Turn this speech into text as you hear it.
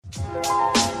Gorilla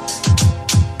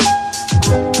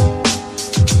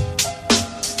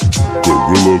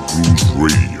Grooves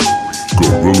Radio.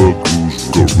 Gorilla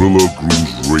Grooves Radio. Gorilla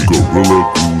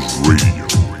Grooves Radio.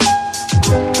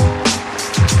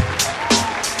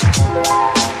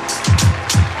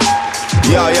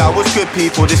 Yo, what's good,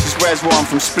 people? This is Rez One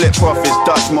from Split Profits,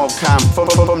 Dutch Mob Camp. From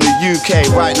the UK,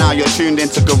 right now you're tuned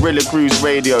into Gorilla Grooves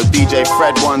Radio, DJ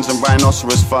Fred Ones and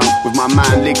Rhinoceros Funk with my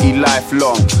man Liggy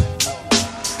Lifelong.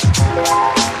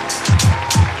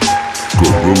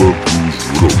 Gorilla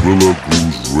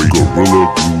Grooves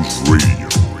Radio.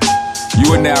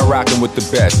 You are now rocking with the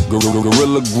best, Gorilla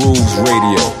Grooves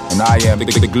Radio. And I am the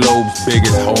globe's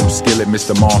biggest home skillet,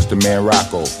 Mr. Monster Man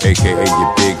Rocco, aka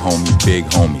your big homie,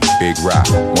 Big Rock.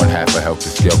 One half of Helter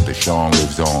Skelter, Sean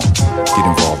lives on. Get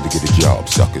involved to get a job,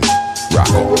 suckers.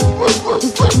 Rocco.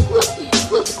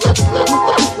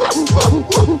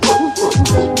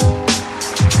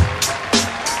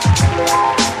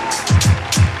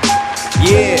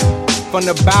 Yeah, from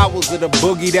the bowels of the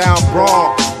boogie down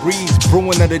brawl, breeze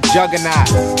brewing of the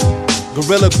juggernauts.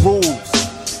 Gorilla Grooves,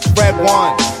 Fred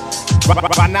Ones,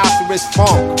 Rhinoceros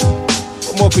Funk.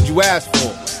 What more could you ask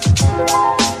for?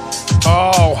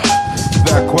 Oh,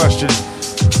 that question.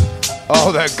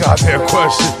 Oh, that goddamn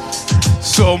question.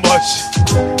 So much.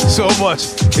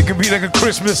 It could be like a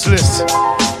Christmas list.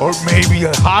 Or maybe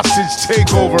a hostage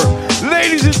takeover.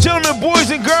 Ladies and gentlemen, boys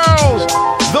and girls,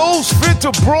 those fit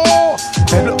to brawl,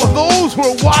 and those who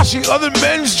are washing other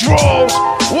men's drawers,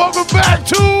 welcome back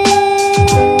to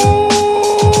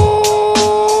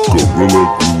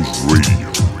Gorilla Grooves Radio.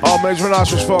 Oh man, it's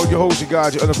Rhinoceros Funk, your host, your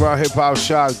guide, your underground hip-hop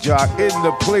shock jock, in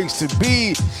the place to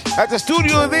be, at the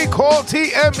studio they call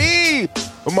TME,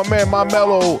 with my man, my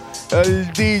mellow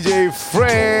DJ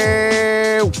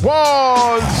Fred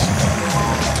Ones.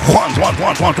 One.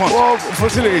 Well, for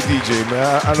today's DJ,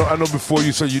 man, I know before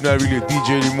you said you're not really a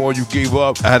DJ anymore, you gave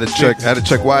up. I had to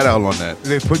check White Owl on that.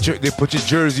 They put your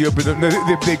jersey up in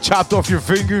they chopped off your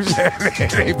fingers and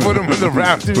they put them in the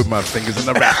rafters. Put my fingers in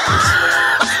the rafters.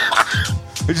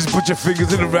 They just put your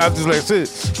fingers in the rafters like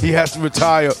this. He has to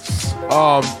retire.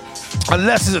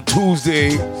 Unless it's a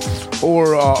Tuesday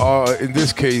or in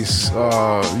this case,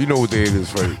 you know what day it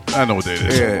is, right? I know what day it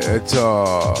is. Yeah, it's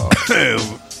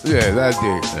yeah, that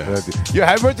day. Yeah,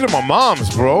 happy birthday to my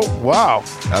moms, bro. Wow.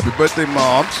 Happy birthday,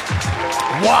 moms.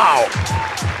 Wow.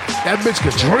 That bitch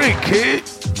could drink, kid.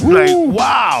 Woo. Like,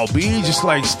 wow, B. Just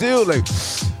like, still, like,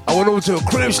 I went over to her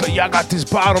crib. She's like, yeah, I got this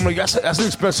bottle. I'm like, that's an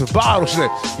expensive bottle. She's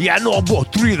like, yeah, I know, I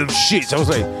bought 3 of them shits. I was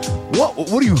like,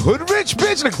 what are you, hood rich,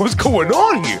 bitch? Like, what's going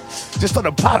on here? Just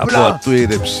started popping out. I bought 3 of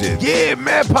them shits. Yeah,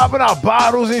 man, popping out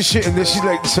bottles and shit. And then she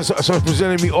like, so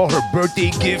presenting me all her birthday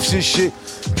gifts and shit.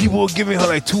 People were giving her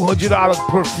like $200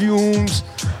 perfumes.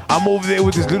 I'm over there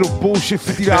with this little bullshit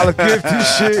 $50 gift and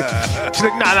shit. She's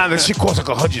like, nah, this shit costs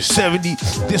like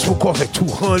 $170. This one costs like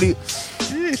 $200.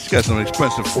 Yeah, she got some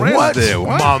expensive friends there.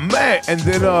 What? My man. And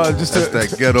then that's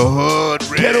that ghetto hood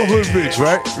rich. Ghetto hood rich,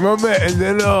 right? My man. And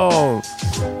then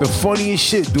the funniest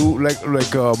shit, dude, like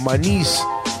my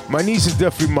niece is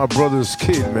definitely my brother's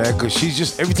kid, man. Cause she's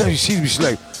just, every time she sees me, she's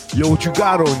like, yo, what you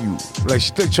got on you? Like,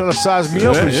 she's trying to size me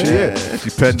up and shit. Yeah. She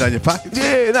patting down your pockets?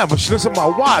 Yeah, but she looks at my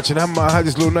watch, and I had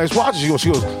this little nice watch. She goes,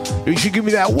 you should give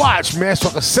me that watch, man, so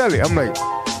I can sell it. I'm like,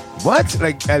 what?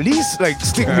 Like, at least, like,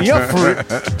 stick me up for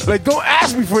it. Like, don't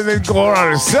ask me for it, then go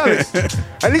around and sell it.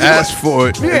 At least ask for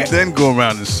it, and then go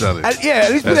around and sell it. At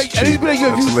least be like,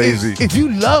 yo, if you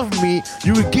love me,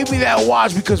 you would give me that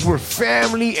watch because we're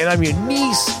family, and I'm your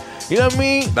niece. You know what I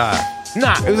mean?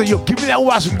 Nah, it was like, yo, give me that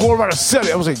watch and go around and sell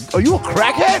it. I was like, are you a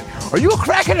crackhead? Are you a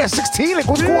crackhead at 16? Like,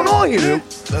 what's going on here, dude?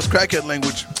 That's crackhead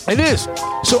language. It is.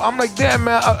 So I'm like, damn,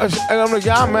 man. And I'm like,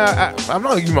 yeah, man, I'm not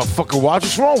gonna give you my fucking watch.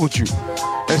 What's wrong with you?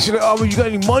 And she's like, oh, well, you got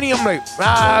any money? I'm like,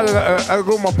 I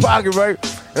go in my pocket, right?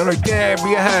 And I'm like, damn,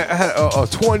 I had a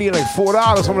 20 and like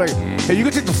 $4. I'm like, hey, you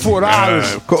can take the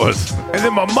 $4. Of course. And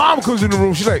then my mom comes in the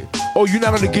room. She's like, oh, you're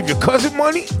not gonna give your cousin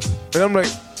money? And I'm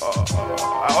like,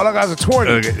 all I got is a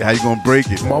 20. Okay, how you gonna break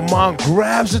it? My mom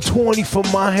grabs the 20 from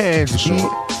my hands, B.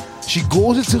 She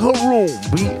goes into her room,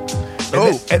 B.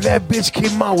 And that bitch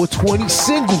came out with 20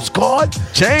 singles, God.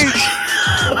 Change.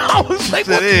 I was like,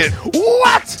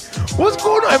 what? What's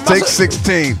going on? Take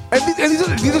 16. And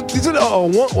these are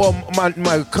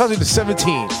my cousin is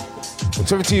 17.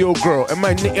 17-year-old girl, and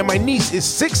my niece is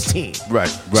 16. Right.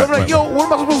 So I'm like, yo,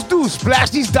 what am I supposed to do? Splash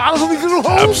these dollars on these little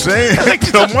hoes? I'm saying, like,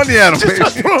 throw money at them, baby.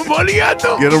 Throw money at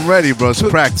them. Get them ready, bro. It's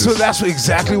practice. So that's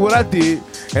exactly what I did.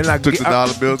 And I took the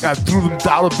dollar bills. I threw them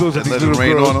dollar bills at these little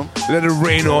girls. Let it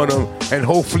rain on them. And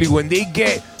hopefully, when they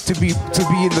get to be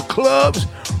in the clubs,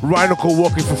 Rhino go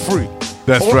walking for free.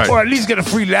 That's right. Or at least get a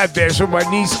free lap dance from my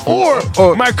niece or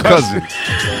my cousin.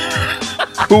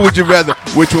 Who would you rather?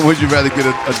 Which one would you rather get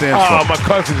a dance from? My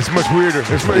cousin is much weirder.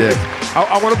 It's much,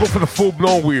 I want to go for the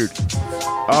full-blown weird.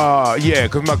 Yeah,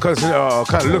 because my cousin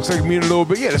kind of looks like me in a little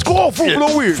bit. Yeah, let's go all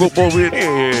full-blown weird. Football weird.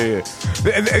 Yeah.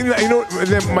 And, you know, and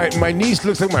then my niece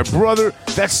looks like my brother.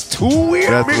 That's too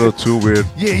weird. That's a little too weird.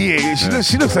 Yeah.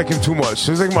 She looks like him too much.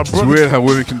 She's like my It's brother. weird how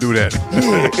women can do that.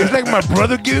 Yeah, it's like my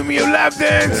brother giving me a lap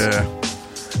dance. Yeah.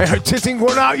 And her tits ain't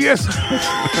going out, yes.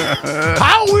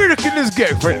 How weird can this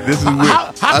get, Fred? This is weird.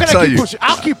 How can I keep pushing?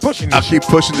 I'll keep pushing this I keep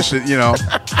pushing this shit, you know.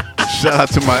 Shout out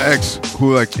to my ex,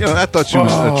 who, like, you know, I thought she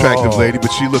was an attractive lady,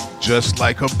 but she looked just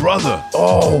like her brother.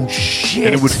 Oh, shit.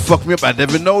 And it would fuck me up. I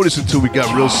never noticed until we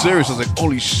got real serious. I was like,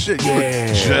 holy shit, you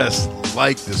look just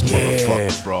like this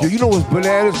motherfucker, bro. Yo, you know what's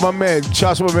bananas? My man,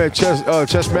 shouts to my man,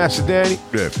 Chess Master Danny.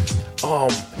 Yeah.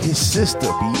 His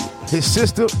sister, his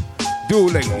sister,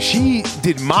 dude, like, she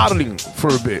did modeling for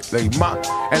a bit, like,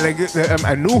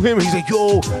 I knew him. He's like,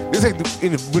 yo, it's like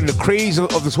in the craze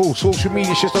of this whole social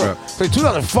media shit stuff. Right. It's like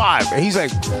 2005, and he's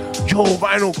like, yo,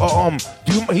 Vinyl,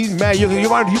 he's mad. Do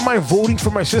you mind voting for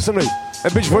my sister? I'm like,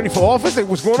 that bitch running for office? Like,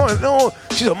 what's going on? No,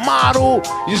 she's a model.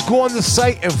 You just go on the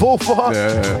site and vote for her.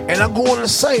 Yeah. And I go on the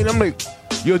site, and I'm like,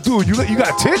 yo, dude, you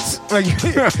got tits? Like, it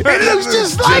looks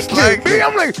just like it, man.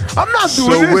 I'm like, I'm not doing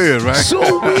this. So weird, right?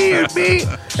 So weird,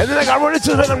 man. And then, like, I run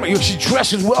into her, and I'm like, yo, she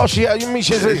dresses well. She has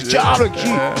a job. Like,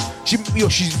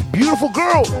 she's a beautiful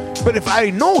girl. But if I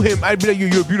didn't know him, I'd be like, yo,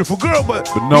 you're a beautiful girl. But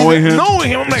knowing him,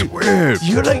 I'm like, weird.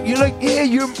 You're like, yeah,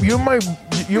 you're my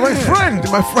friend.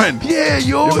 You're my friend. Yeah,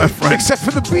 yo. You're my friend. Except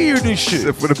for the beard and shit.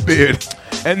 Except for the beard.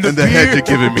 And the head you're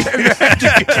giving me.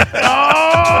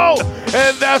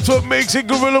 And that's what makes it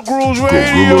Gorilla Grooves Gorilla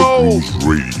Radio. Grooves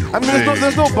Radio. I mean,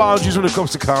 there's no boundaries when it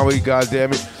comes to comedy,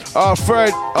 goddammit.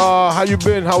 Fred, how you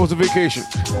been? How was the vacation?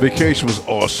 Vacation was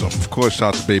awesome. Of course,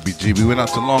 shout out to Baby G. We went out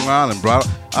to Long Island, bro.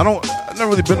 I've never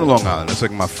really been to Long Island. It's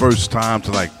like my first time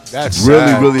to, like, That's really,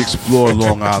 sad. really explore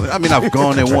Long Island. I mean, I've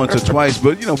gone there once or twice,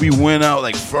 but, you know, we went out,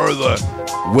 like, further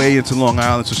way into Long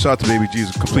Island. So shout out to Baby G.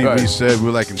 It's a complete Right. reset. We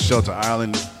were, like, in Shelter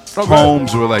Island. Okay.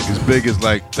 Homes were, like, as big as,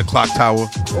 like, the clock tower.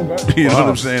 Okay. You know Wow. what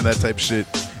I'm saying? That type of shit.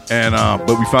 And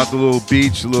but we found the little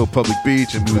beach, a little public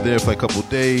beach, and we were there for like a couple of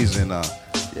days. And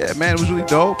yeah, man, it was really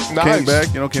dope. Nice.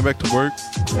 Came back to work.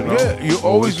 You know? Yeah, you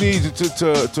always need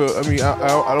to. I mean,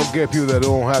 I don't get people that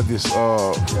don't have this.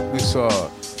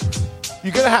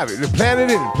 You gotta have it. Plan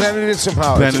it in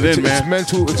somehow. Plan it in, man. It's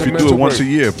mental. It's If a you mental do it once break.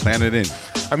 a year, plan it in.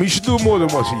 I mean, you should do it more than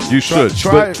once a year. You should.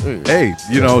 Try But, it. hey,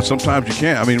 you know, sometimes you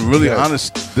can't. I mean, really Yes.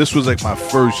 honest, this was like my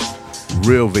first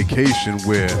real vacation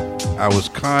where I was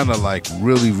kind of like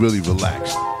really, really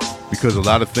relaxed. Because a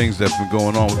lot of things that have been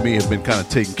going on with me have been kind of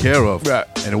taken care of. Right.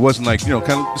 And it wasn't like, you know,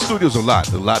 kind of, the studio's a lot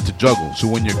to juggle. So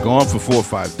when you're gone for 4 or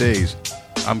 5 days,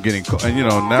 I'm getting, and you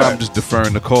know, now Right. I'm just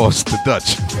deferring the calls to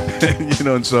Dutch. You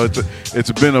know, and so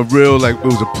it's been a real, like, it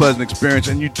was a pleasant experience.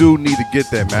 And you do need to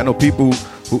get that, man. I know people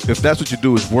who, if that's what you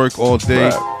do is work all day,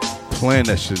 Right. plan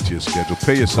that shit into your schedule.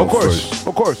 Pay yourself first.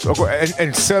 Of course,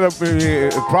 and set up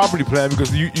a property plan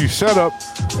because you set up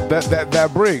that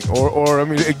break or I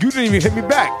mean you didn't even hit me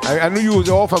back. I knew you was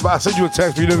off. I sent you a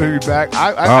text, but you didn't hit me back.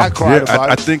 I cried about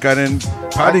I it. think I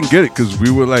didn't get it because we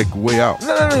were like way out.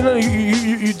 No,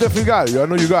 you definitely got it. I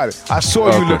know you got it. I saw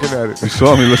you Okay. looking at it. You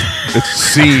saw me. It's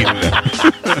seen.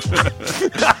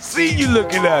 I see you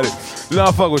looking at it. No,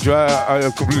 I fuck with you.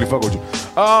 I completely fuck with you.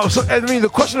 So I mean, the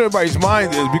question in everybody's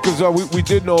mind is because we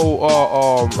did know.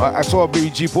 I saw Baby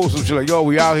G post some shit like, "Yo,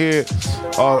 we out here,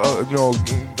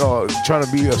 trying to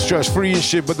be stress free and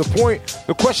shit." But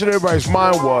the question in everybody's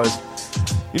mind was,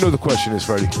 you know, the question is,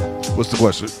 Freddie, What's the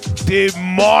question? did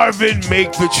Marvin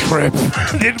make the trip?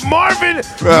 Did Marvin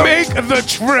Well- make the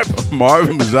trip?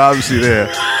 Marvin was obviously there.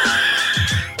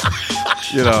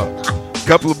 You know, a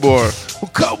couple of more.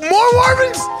 More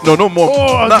Marvins? No more.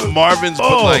 Oh, not Marvins,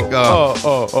 but like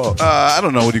I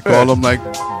don't know what you call them, like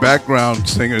background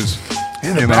singers.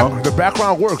 You know, The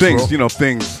background works, things. bro. You know,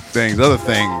 things, other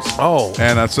things. Oh.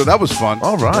 And so that was fun.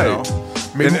 All right. You know?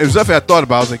 Maybe- And it was definitely I thought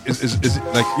about. I was like, is it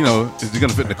like, you know, is he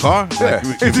gonna fit in the car? Yeah.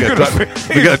 Like, Is he gotta gonna drive-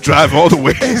 fit- we gotta drive all the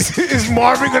way. Is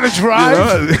Marvin gonna You drive?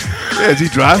 know? Yeah, is he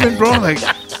driving, bro? Like,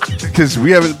 because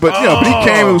we haven't. But you know, but he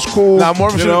came. It was cool. Now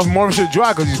Marvin you know? should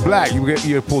drive because he's black. You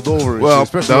get pulled over. and Well,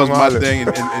 shit, especially that was on my Island. thing,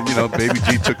 and you know, Baby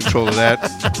G took control of that,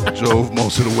 and drove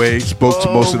most of the way, spoke to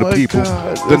most of the my people,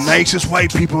 God, the that's- nicest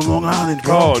white people in Long Island,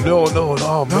 bro. Oh no,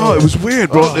 man. No, it was weird,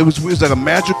 bro. Oh. It was like a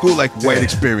magical, like, white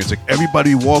experience. Like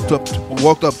everybody walked up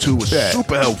to was Yeah.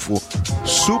 super helpful,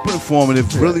 super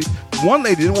informative. Really, one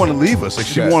lady didn't want to leave us. Like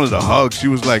she Yeah. wanted a hug. She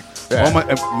was like, Yeah. "Oh my!"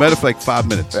 Met her for like 5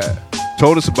 minutes. Yeah.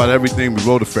 told us about everything. We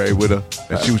rode a ferry with her,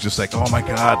 and she was just like, "Oh my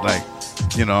God!" Like,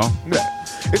 you know. Yeah.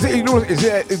 Is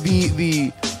that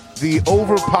the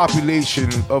overpopulation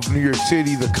of New York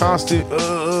City, the constant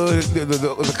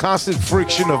the constant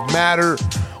friction of matter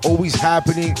always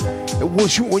happening.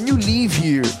 When you leave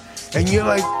here and you're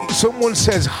like, someone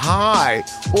says hi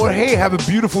or hey, have a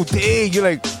beautiful day, you're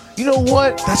like, you know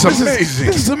what? That's amazing.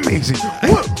 This is amazing.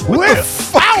 Where?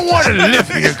 I don't want to live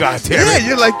here, goddamn. Yeah,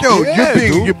 you're like, yo, Yeah,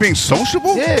 you're being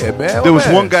sociable. Yeah, man. There was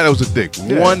one guy that was a dick.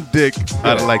 Yeah. One dick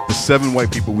out of like the 7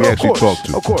 white people we actually talked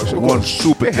to. Of course. One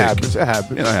super It dick. happens. It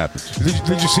happens. Yeah, it happens.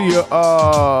 Did you see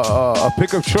a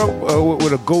pickup truck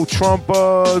with a Go Trump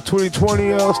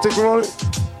 2020 sticker on it?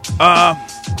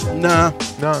 Nah.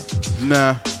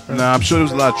 Nah. I'm sure there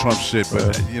was a lot of Trump shit,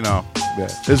 but you know, Yeah.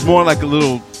 it's more like a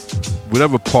little,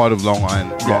 whatever part of Long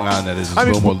Island that is a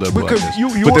little more liberal. because I guess. you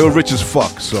but they were- were rich as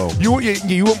fuck, so. You were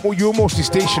mostly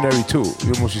stationary too. You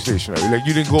were mostly stationary. Like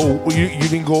you didn't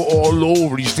go all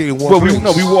over. You stayed in one Well,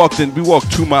 place. we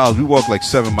walked 2 miles. We walked like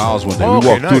 7 miles one day. Oh, we okay,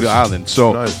 walked through nice. the island.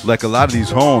 So, Nice. like a lot of these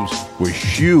homes were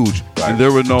huge, and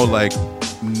there were no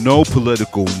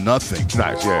political nothing.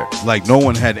 Nice, yeah. Like no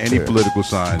one had any political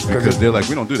signs because they're like,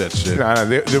 we don't do that shit. Nah,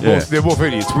 they're both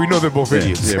idiots. We know they're both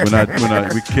idiots. Yeah,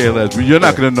 we care less. You're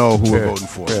not gonna know who we're voting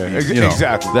for. Yeah, You know,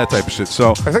 exactly. that type of shit.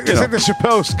 So It's like the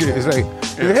Chappelle skit. It's like,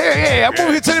 hey, I'm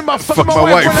over here telling my Fuck my my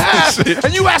wife wife. what I asked,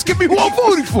 and you asking me who I'm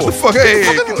voting for. Fuck, hey,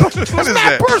 That's what is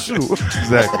mad that? personal.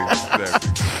 exactly.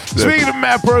 Speaking of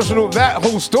mad personal, that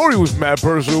whole story was mad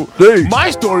personal. Hey. My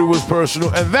story was personal,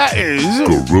 and that is...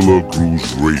 Gorilla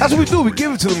Grooves Radio. That's what we do. We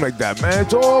give it to them like that, man.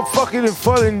 It's all fucking and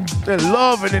fun and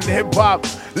love and in hip hop.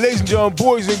 Ladies and gentlemen,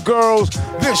 boys and girls,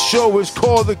 this show is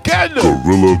called The Gander.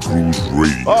 Gorilla Grooves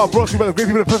Radio. Brought to you by the great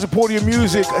people at Pleasant Podium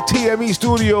Music, TME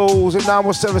Studios, at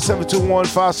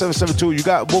 917-721-5772. You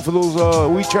got both of those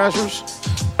weed transfers?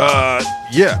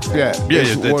 Yeah.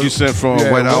 That you sent from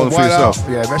White Owl for yourself.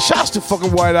 Yeah, man. Shouts to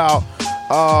fucking White Owl.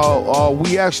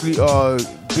 We actually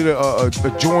did a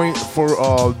joint for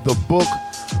the book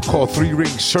called Three Ring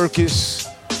Circus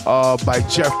by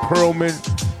Jeff Pearlman.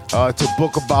 To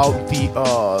book about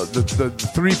the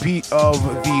three-peat of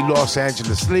the Los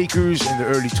Angeles Lakers in the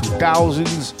early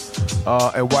 2000s.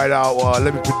 And White Owl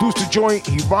let me produce the joint.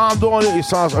 He rhymed on it. It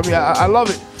sounds, I love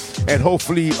it. And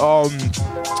hopefully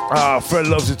Fred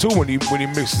loves it too when he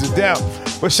mixes it down.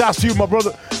 But shouts to you, my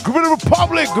brother. Gorilla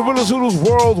Republic, Gorilla Zulus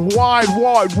worldwide,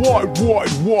 wide.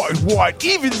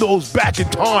 Even those back in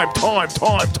time. Soul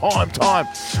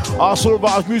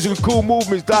Vibes Music and Cool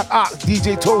Movements, Doc Ock,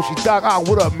 DJ Toshi, Doc Ock,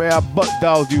 what up, man? I butt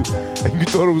dialed you, and you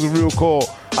thought it was a real call.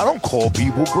 I don't call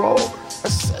people, bro.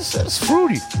 That's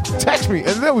fruity. Text me,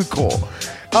 and then we call.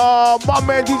 My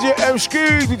man DJ M Ski,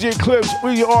 DJ Clips,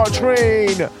 we are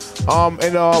Train.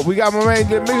 And we got my man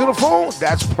Mix on the phone.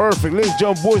 That's perfect. Ladies and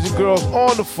gentlemen, boys and girls,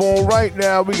 on the phone right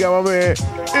now. We got my man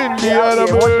Indiana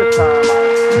Mix.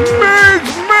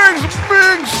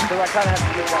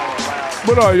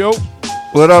 What up, yo?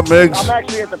 What up, Migs? I'm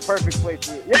actually at the perfect place.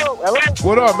 Yo, hello?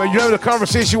 What up, man? You having a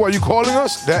conversation while you calling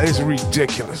us? That is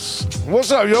ridiculous.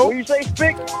 What's up, yo? Will you say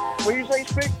spick?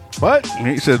 What?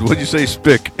 He said, what'd you say,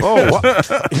 spick? Oh,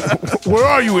 what? Where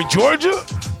are you, in Georgia?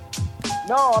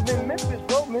 No, I'm in Memphis,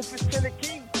 bro. Memphis,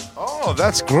 Tennessee. Oh,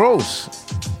 that's gross.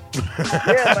 Yeah,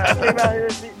 man, I came out here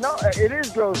to see. No, it is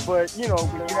gross, but, you know,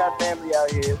 when you have family out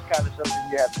here, it's kind of something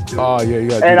you have to do. Oh, yeah, you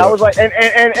got to And do I that. was like,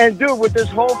 and dude, with this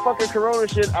whole fucking Corona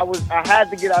shit, I had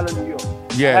to get out of New York.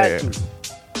 Yeah, I had yeah. to. It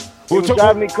We'll was talk-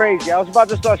 driving me crazy. I was about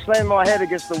to start slamming my head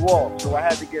against the wall, so I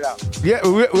had to get out. Yeah,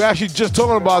 we're actually just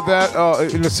talking about that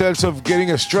in the sense of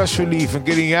getting a stress relief and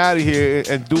getting out of here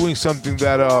and doing something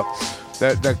that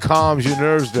that calms your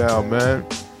nerves down, man.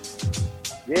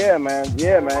 Yeah, man.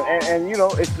 And you know,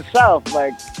 it's the South.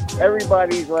 Like,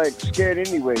 everybody's like scared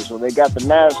anyway, so they got the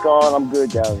mask on. I'm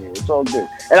good down here. It's all good.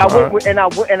 And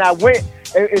I went.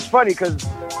 It's funny because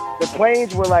the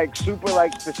planes were like super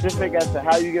like specific as to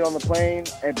how you get on the plane,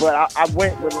 but I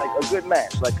went with like a good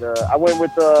mask. Like I went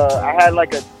with I had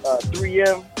like a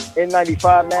 3M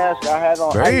N95 mask. I had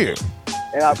on. Damn.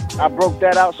 And I broke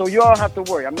that out, so you all have to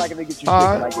worry. I'm not gonna get you sick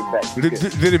when I get back. You're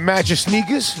good. Did it match your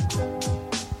sneakers?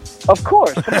 Of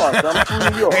course, come on, son. I'm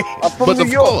from New York. I'm from But New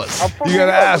of York. course. I'm from You New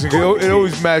gotta York. ask it. Of course It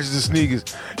always matches the sneakers.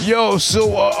 Yo,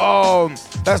 so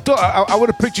that's dope. I would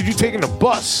have pictured you taking a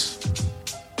bus.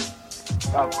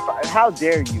 How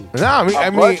dare you? Nah, I mean,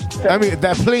 A bus?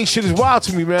 that plane shit is wild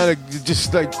to me, man. Like,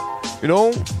 just like You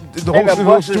know, the And a whole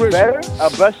bus is situation. better? A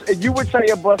bus? You would say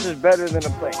a bus is better than a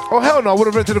plane? Oh hell no! I would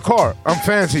have rented a car. I'm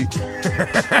fancy.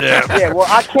 Yeah, well,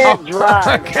 I can't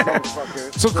drive,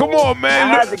 motherfucker. So come on, man. I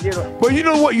had to get on. But you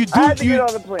know what? You do. I had to get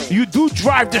on the plane. You do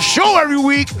drive the show every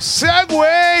week. Segue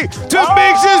to Oh!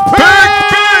 Mix's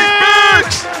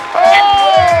Picks.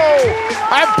 Oh!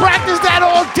 I practiced that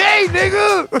all day,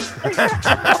 nigga.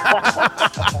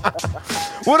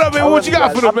 What up, man? What you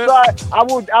got for them, man? Sorry. I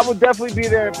will definitely be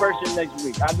there in person next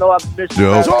week. I know I've missed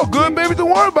you. It's all good, baby.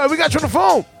 Don't worry about it. We got you on the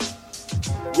phone.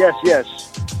 Yes.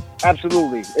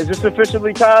 Absolutely. Is this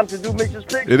officially time to do Mix's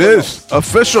Picks? It is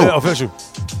official. Yeah, official.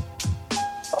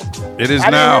 It is I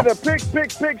now. didn't hear the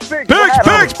picks. Picks.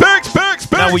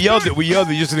 Now we yelled it. You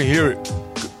just didn't hear it.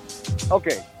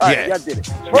 Okay. All right, Yeah. y'all did it.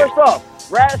 First off,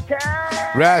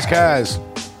 Razzcast. Razzcast.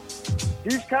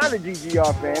 He's kind of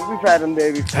GGR fan. We've had him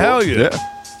there before. Hell yeah.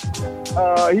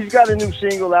 He's got a new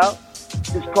single out.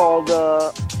 It's called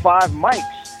 5 Mics.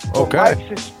 So Okay.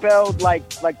 Mics is spelled like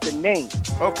the name.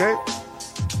 Okay.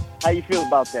 How you feel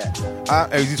about that?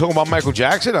 Is he talking about Michael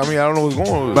Jackson? I mean, I don't know what's going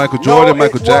on. Michael Jordan, No,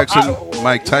 Michael Jackson,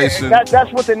 Mike Tyson.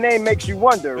 That's what the name makes you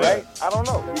wonder, right? I don't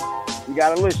know. You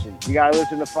gotta listen. You gotta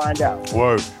listen to find out.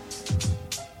 Word.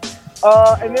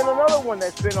 And then another one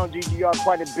that's been on GGR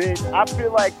quite a bit. I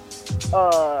feel like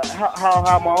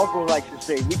how my uncle likes to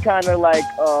say, we kind of like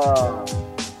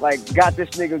got this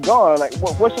nigga going. Like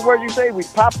what's the word you say? We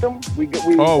popped him. We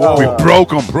We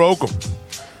broke him.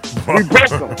 We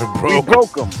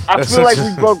broke him. I That's feel like such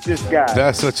we a- broke this guy.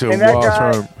 That's such a And that wild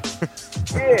guy- term.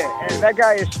 Yeah, and that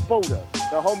guy is Spoda.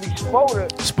 The homie Spoda.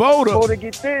 Spoda. Spoda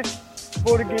get this.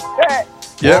 Spoda get that.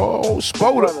 Yep. Oh,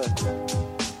 Spoda.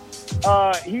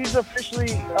 He's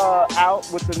officially out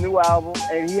with the new album,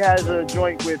 and he has a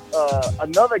joint with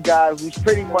another guy who's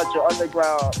pretty much an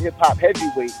underground hip hop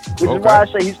heavyweight, which is why I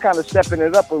say he's kind of stepping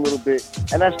it up a little bit,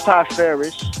 and that's Ty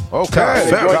Ferris. Okay.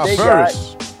 The joint they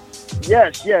Ferris.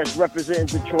 Yes, representing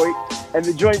Detroit, and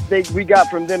the joint we got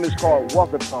from them is called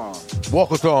Walkathon.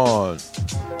 Walkathon.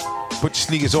 Put your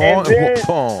sneakers on And then- walk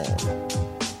on.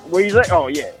 Where he's like, oh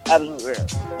yeah, absolutely.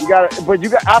 Yeah.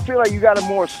 I feel like you got to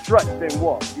more strut than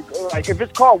walk. Like if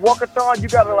it's called Walkathon, you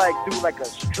got to like do like a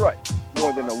strut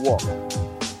more than a walk. All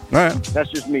right. That's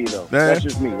just me though. Yeah. That's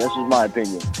just me. That's just my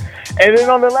opinion. And then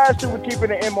on the last two, we're keeping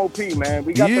the MOP, man.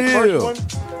 We got the first one.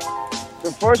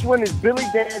 The first one is Billy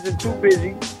Danze and Too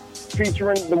Busy,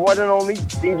 featuring the one and only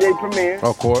DJ Premier,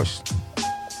 Of course.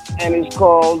 and it's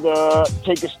called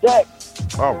Take a Step.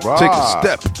 All right. Take a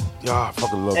step. Yeah, I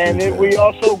fucking love And this, then man. we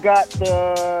also got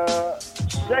the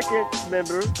second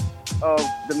member of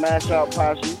the Mash Out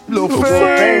Posse, Lil Lil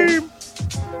Fame.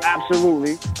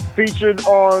 Absolutely. Featured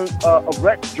on a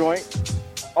Rex joint.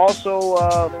 Also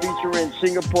featuring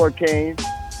Singapore Kane.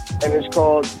 And it's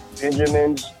called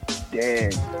Benjamin's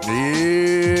Dead.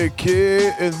 Yeah,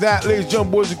 kid. And that, ladies and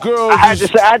gentlemen, boys and girls. I had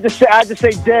to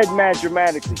say dead mad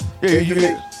dramatically.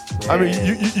 Yeah, I mean,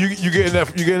 you getting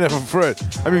that from Fred.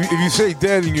 I mean, if you say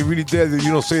dead and you're really dead, then you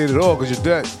don't say it at all because you're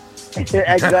dead.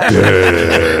 Exactly.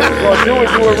 Well, do it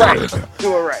right.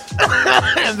 Do it right.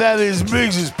 And that is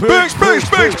Mix's Picks. Yes.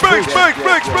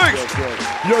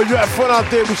 Yo, you have fun out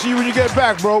there. We'll see you when you get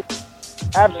back, bro.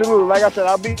 Absolutely. Like I said,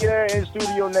 I'll be there in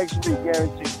studio next week,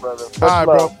 guaranteed, brother. Much All right,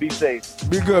 love. bro. Be safe.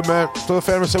 Be good, man. Tell the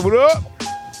family, say what up.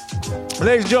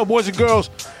 Ladies and gentlemen, boys and girls,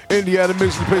 Indiana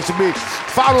Mix is the place to be.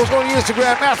 Follow us on the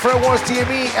Instagram at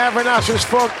Fred1TME, at Rhinoceros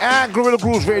Funk, at Gorilla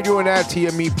Grooves Radio, and at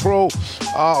TME Pro.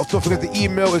 Don't forget the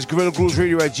email is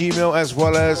GorillaGroovesRadio@gmail, as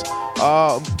well as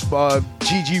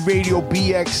GG Radio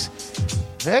BX.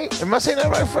 Hey, am I saying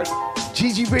that right, Fred?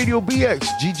 GG Radio BX,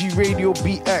 GG Radio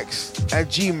BX at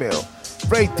Gmail.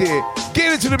 Right there.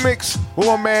 Get into the mix with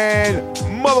my man,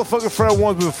 motherfucking Fred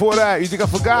Ones. But before that, you think I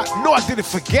forgot? No, I didn't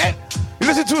forget. You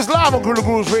listen to us live on Gorilla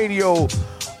Grooves Radio,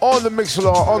 on the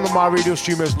Mixcloud, on the My Radio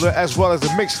stream, as well as the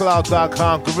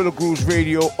Mixcloud.com, Gorilla Grooves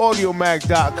Radio,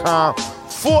 AudioMag.com,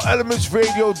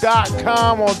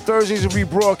 4elementsradio.com on Thursdays and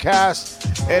rebroadcast,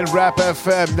 and Rap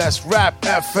FM. That's Rap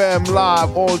FM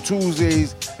live on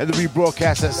Tuesdays, and the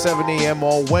rebroadcast at 7 a.m.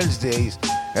 on Wednesdays.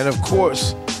 And of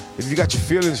course, if you got your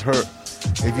feelings hurt,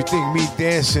 if you think me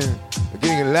dancing,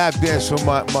 getting a lap dance from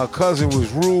my cousin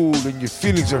was rude and your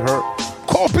feelings are hurt,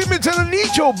 call Pimentel and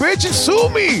Nicho, bitch, and sue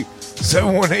me.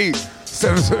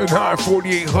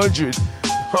 718-779-4800.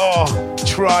 Oh,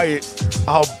 try it.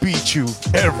 I'll beat you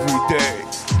every day.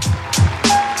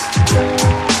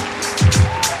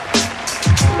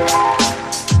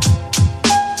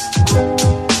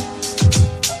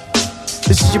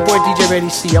 This is your boy DJ Ready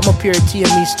C. I'm up here at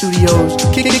TME Studios,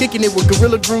 kicking it with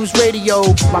Gorilla Grooves Radio.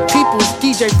 My people's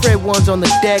DJ Fred One's on the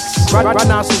decks.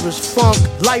 Rhinoceros Funk,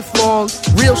 lifelong,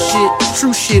 real shit,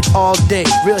 true shit all day.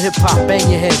 Real hip hop, bang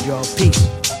your head, y'all. Peace.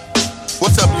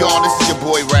 What's up, y'all? This is your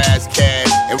boy Raz Cad,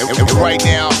 and right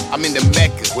now I'm in the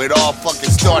Mecca where it all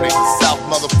fucking started, the South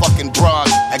motherfucking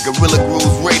Bronx, at Gorilla Grooves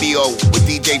Radio with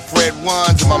DJ Fred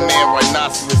Ones and my man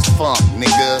Rhinoceros Funk,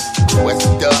 nigga.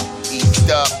 West up, East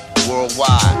up,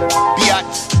 worldwide.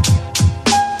 Biatch.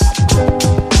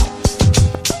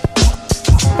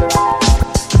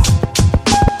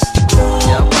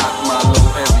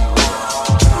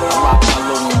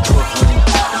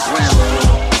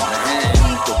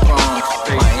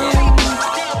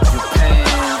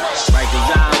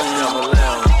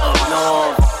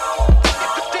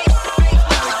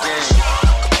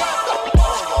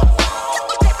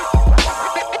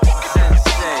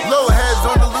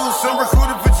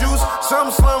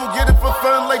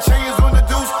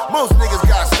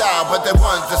 But that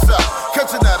one's just up.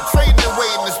 Catching up, trading and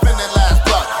waiting to spend that last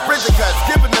buck. Razor cuts,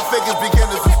 giving the figures,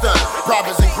 beginners and stunts.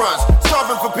 Robbers and grunts,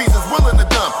 starving for pieces, willing to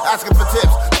dump. Asking for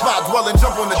tips, spot dwelling,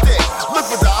 jump on the dick. Look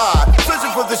with the eye,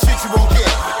 searching for the shit you won't get.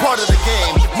 Part of the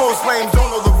game, most lames don't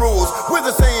know the rules. We're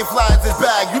the same fly as this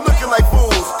bag, you looking like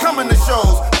fools. Coming to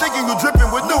shows, thinking you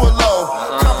dripping with new and low.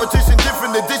 Competition,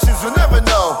 different editions, you'll never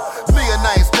know. Me a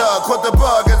nice dog, caught the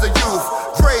bug as a youth.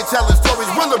 Dre telling stories,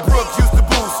 Willowbrook used to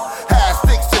boost.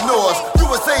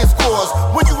 USA scores.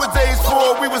 When you were days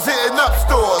 4, we was hitting up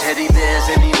stores. Teddy bears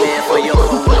anywhere for your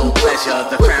own pleasure.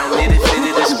 The crown knitted,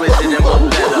 fitted, exquisite, and more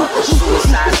better.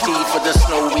 Suicide ski for the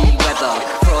snowy weather.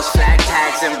 Cross flag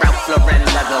tags and Ralph Lauren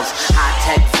leathers. High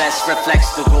tech vest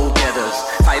reflects the go-getters.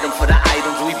 Fight them for the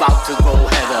items, we bout to go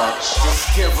head up.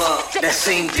 Just give up that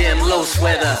same damn low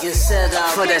sweater. You set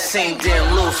up for that same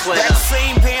damn low sweater. That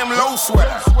same damn low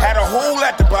sweater had a hole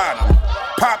at the bottom.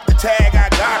 Popped the tag, I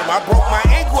got him. I broke my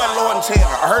ankle at Lord &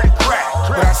 Taylor. I heard it crack,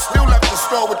 but I still left the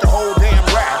store with the whole damn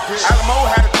rap. Alamo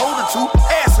had a code or two,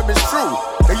 ask him it's true.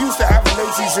 They used to have a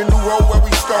Macy's in New Road where we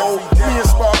stole. Me and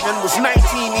Sparkman was 19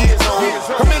 years old.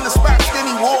 Come in the spot, then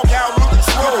he walk out looking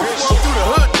swole. Through the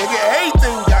hood, nigga,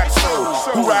 everything got sold.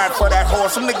 Who ride for that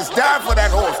horse? Some niggas died for that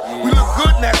horse. We look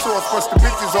good in that sauce, plus the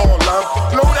bitches all love.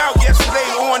 Load out yesterday,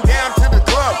 on down to the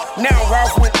club. Now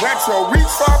Ralph went retro,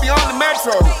 reach far beyond the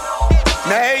metro.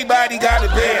 Now everybody got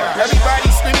it there. Everybody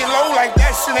spinning low like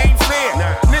that shit ain't fair.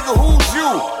 Nigga, who's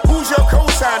you? Who's your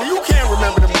co-signer? You can't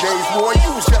remember them days, boy. You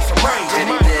was just a mind.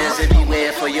 Teddy bears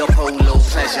everywhere for your polo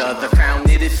pleasure. The crown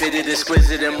knitted, fitted,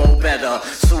 exquisite, and more better.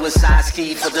 Suicide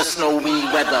ski for the snowy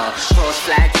weather. Cross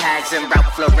flag tags and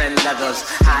Ralph Lauren leathers.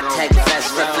 High tech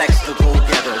vest reflects the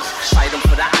go-getters. Fight them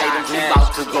for the items, we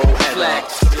bout to go head.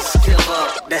 Just give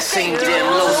up that same damn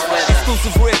low sweater.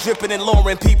 Exclusive red dripping and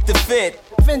Lauren peep the fit.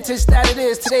 Vintage that it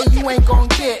is, today you ain't gon'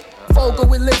 get. Vogel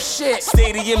with lip shit.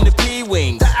 Stadium to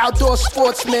P-Wings. The outdoor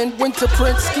sportsman, winter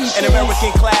print ski An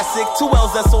American classic, 2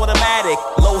 L's that's automatic.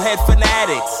 Low head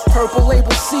fanatics. Purple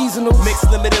label seasonals.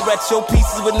 Mixed limited retro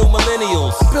pieces with new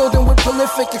millennials. Building with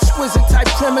prolific, exquisite type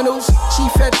criminals.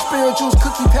 Chief head spirituals,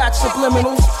 cookie patch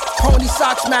subliminals. Pony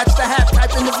socks match the hat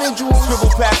type individuals.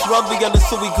 Scribble patch rugby under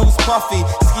Suey Goose Puffy.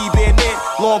 Ski bandit,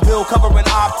 long bill covering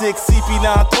optics.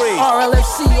 CP93.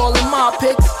 RLFC all in my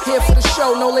picks. Here for the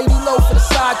show, no lady low for the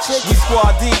side chick. We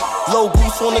squad deep, low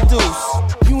goose on the deuce.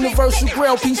 Universal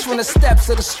grill piece from the steps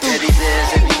of the stoop. Teddy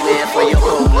bears everywhere for your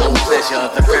own pleasure.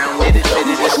 The crown knitted,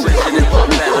 fitted, exquisite, and more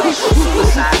better.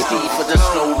 Suicide ski for the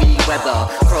snowy weather.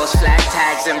 Cross flag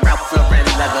tags and Ralph Lauren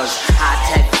leathers. High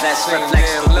tech vest reflects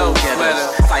the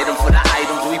go-getters. Fight them for the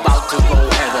items, we bout to go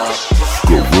head up.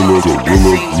 Gorilla That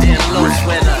same damn low Grooves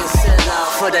sweater.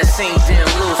 For that same damn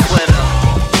low sweater.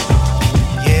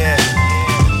 Yeah.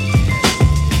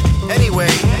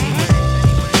 Anyway,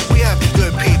 we have the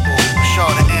good people, Shaw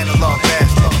the Analog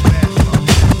Bastard.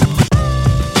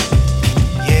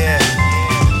 Yeah.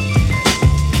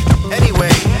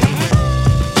 Anyway.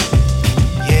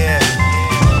 Yeah.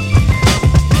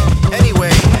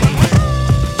 Anyway.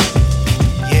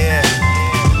 Yeah.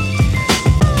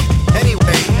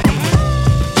 Anyway.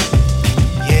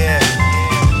 Yeah.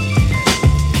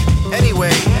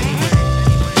 Anyway.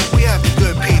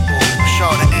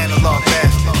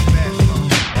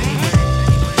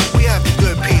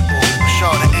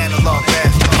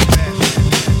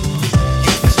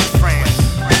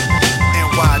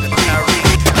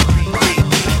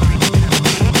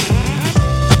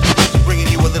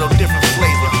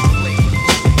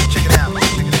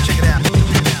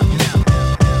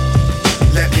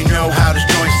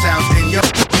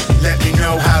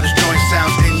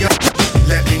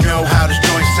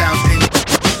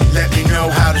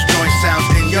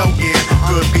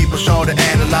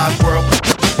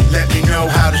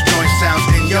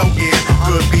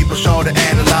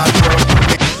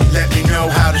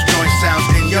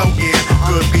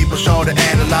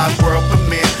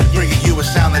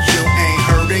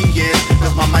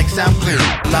 sound clear.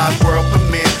 Live world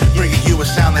premiere, bringing you a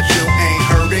sound that you ain't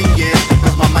heard in years.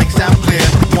 Cause my mic sound clear.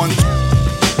 One,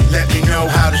 let me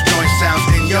know how this joint sounds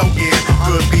in your ear.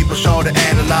 Good people show the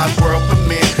analog world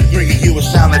premiere, bringing you a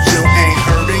sound that you ain't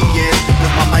heard in years.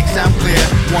 Cause my mic sound clear.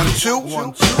 1,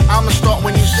 2. I'ma start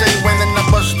when you say when, then I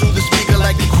bust through the speaker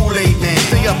like a Kool-Aid man.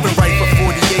 Stay up and right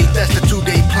for 48, that's the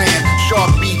 2-day plan.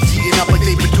 Sharp beats heating up like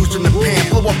they produced in the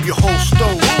pan. Blow up your whole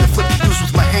stove and flip the juice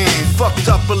with my hand.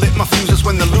 Fucked up but lit my fuses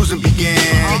when the losing began.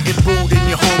 Get booed in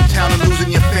your hometown and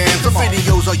losing your fans. The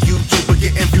videos on YouTube but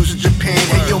getting views in Japan.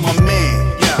 Hey yo my man,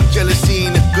 jealousy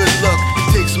ain't a good look.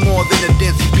 It takes more than a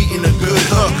dancing beat and a good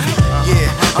hook.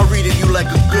 Yeah, I'm reading you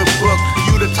like a good book.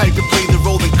 You the type to play the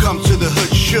role and come to the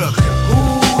hood shook.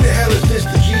 Who the hell is this?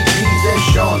 The GPs and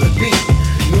Sean the beat.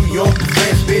 New York,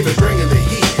 France, baby, bringing the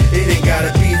heat. It ain't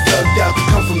gotta be thugged out to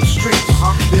come from the streets.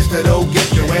 This that old get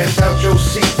your ass out your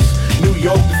seats. New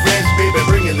York to France, baby,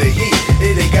 bringing the heat.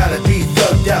 It ain't gotta be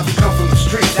thugged out to come from the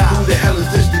streets. Who the hell is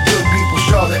this? The good people,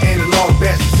 Charlotte, analog,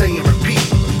 bastards, say and repeat.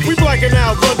 We blacking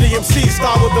out Run DMC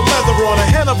style with the leather on.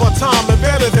 Ahead of our time and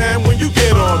better than when you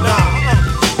get on now.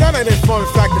 That ain't a fun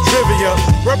fact of trivia.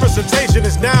 Representation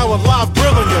is now a live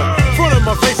brilliant. Front of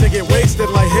my face and get wasted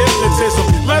like hypnotism.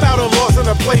 Let out a loss in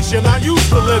a place you're not used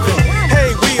to living.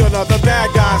 Hey, we are not the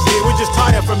bad guys here. We just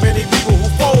tired from many people who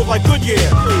fold like Goodyear.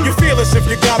 You feel us if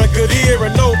you got a good ear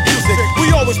and no music.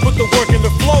 We always put the work in the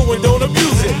flow and don't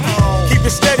abuse it. Keep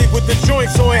it steady with the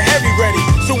joints so ain't heavy ready.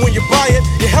 So when you buy it,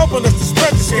 you're helping us to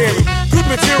spread the scary. Good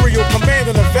material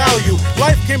commanding a value.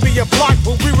 Life can be a block,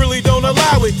 but we really don't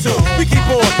allow it to. We keep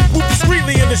on move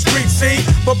discreetly in the street, see,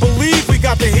 but believe we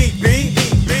got the heat, B.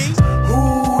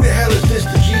 Who the hell is this?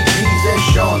 The GPs and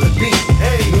Sean the beat.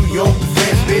 Hey, New York,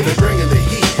 France, baby, bringing the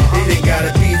heat. It ain't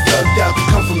gotta be thugged out to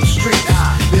come from the streets.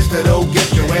 This that old get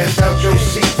your ass out your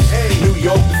seats. New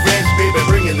York, France, baby,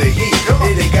 bringing the heat.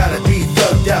 It ain't gotta be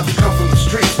thugged out to come from the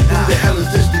streets. Who the hell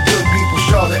is this? The good people,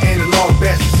 Charlotte, analog,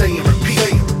 bastards, say and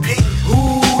repeat.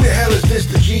 Who the hell is this?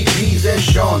 The GPs and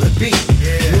Sean the beat.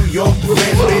 New York,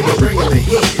 France, baby, bringing the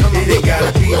heat. It ain't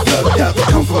gotta be thugged out to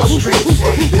come from the streets.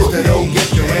 This that old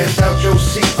get your ass out your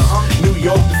seats. New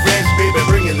York to France, baby,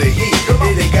 bringing the heat.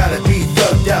 It ain't gotta be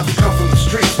thugged out to come from the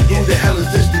streets. Who the hell is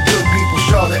this? The good people,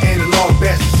 Charlotte, analog,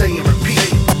 bastards, say and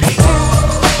repeat.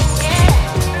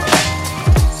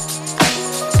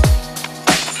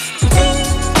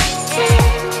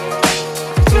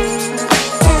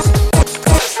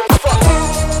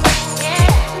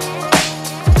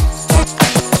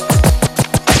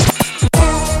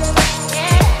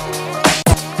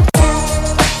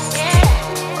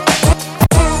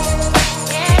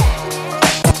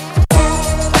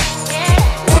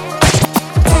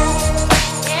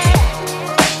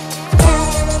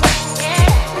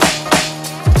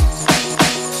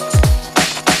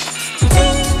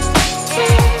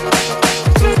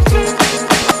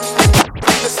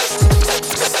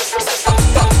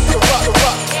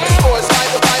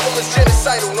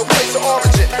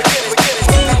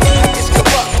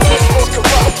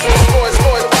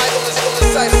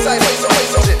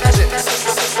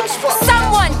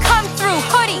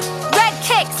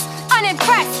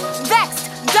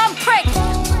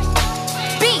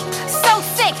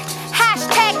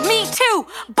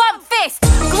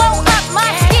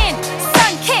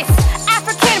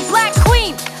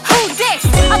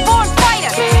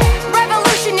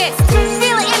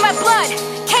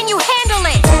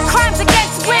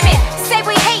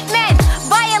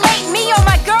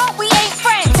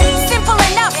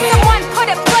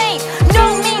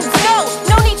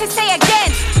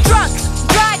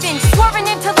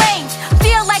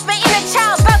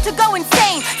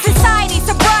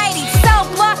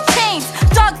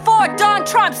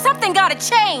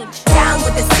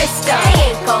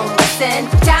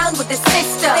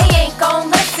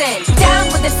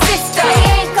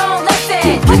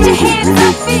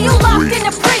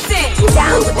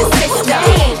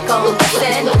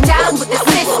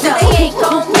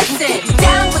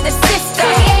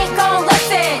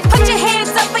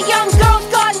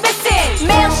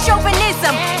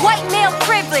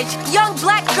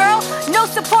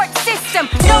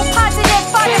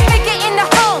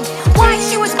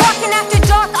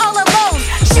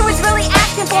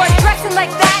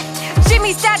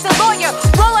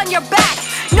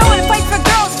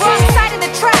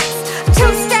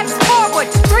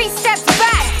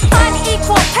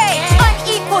 Unequal pay,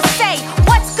 unequal say.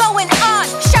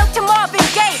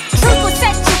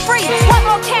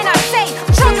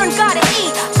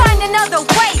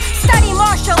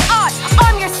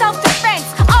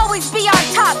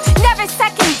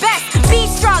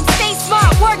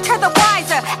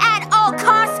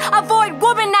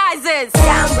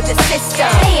 the system.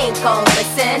 They ain't gon'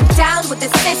 listen. Down with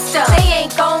the system. They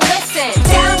ain't gon' listen.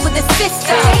 Down with the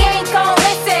system. They ain't gon'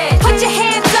 listen. Put your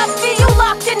hands up, feel you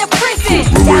locked in a prison.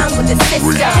 Down with the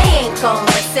system. They ain't gon'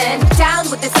 listen. Down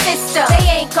with the system. They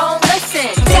ain't gon' listen.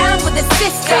 Down with the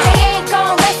system. They ain't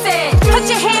gon' listen. Put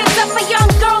your hands up, a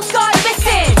young girl's gone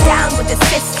missing. Down with the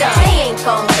system. They ain't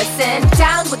gon' listen.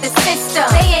 Down with the system.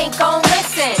 They ain't gon'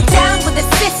 listen. Down with the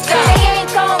system. They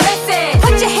ain't gon' listen.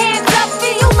 Put your hands up,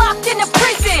 feel you locked in a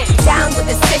prison. Down with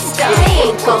the system. They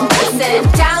ain't gon' listen.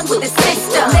 Down with the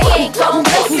system. They ain't gon'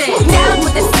 listen. Down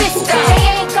with the system. They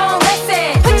ain't gon'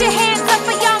 listen. Put your hands up,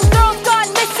 a young girl's gone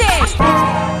missing.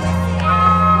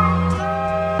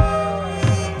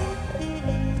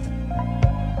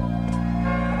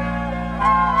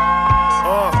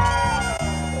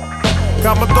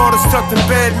 Got my daughters tucked in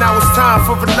bed, now it's time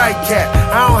for a nightcap.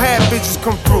 I don't have bitches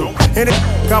come through. And it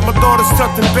got my daughters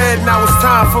tucked in bed, now it's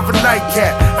time for a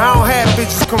nightcap. I don't have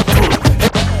bitches come through.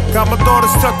 Got my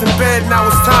daughters tucked in bed, now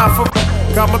it's time for.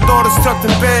 Got my daughters tucked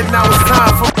in bed, now it's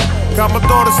time for. Got my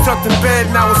daughters tucked in bed,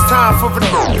 now it's time for a.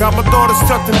 Got my daughters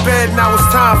tucked in bed, now it's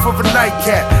time for a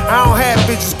nightcap. I don't have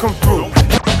bitches come through.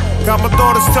 Got my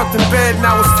daughters tucked in bed,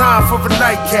 now it's time for a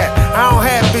nightcap. I don't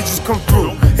have bitches come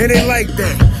through. It ain't like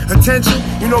that. Attention,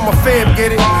 you know my fam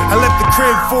get it. I left the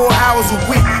crib 4 hours a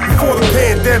week before the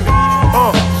pandemic.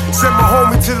 Sent my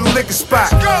homie to the liquor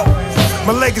spot.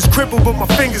 My leg is crippled, but my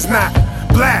finger's not.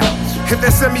 Blah. If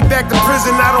they send me back to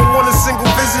prison, I don't want a single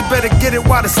visit. Better get it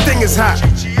while the sting is hot.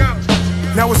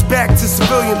 Now it's back to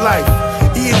civilian life.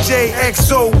 E&J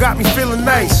XO got me feeling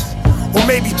nice. Or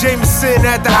maybe Jameson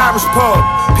at the Irish pub.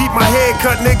 Peep my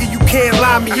haircut, nigga, you can't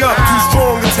line me up. Too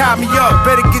strong to tie me up,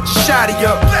 better get your shotty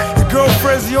up. Your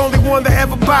girlfriend's the only one that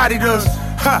ever bodied us.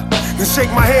 Ha, then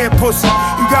shake my hand, pussy.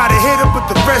 You gotta hit her, but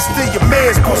the rest of your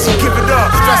man's pussy, give it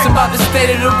up. Stressing about the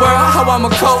state of the world, how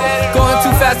I'ma cope. Going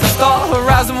too fast to start,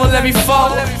 horizon won't let me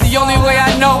fall. The only way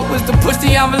I know is to push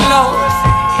the envelope.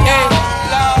 Yeah.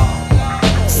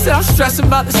 Said I'm stressing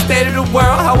about the state of the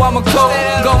world, how I'ma cope.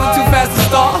 Going too fast to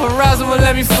start, horizon will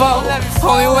let me fall.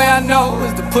 Only way I know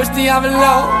is to push the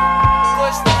envelope.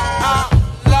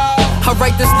 I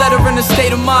write this letter in a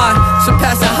state of mind,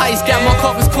 surpassing heights, got my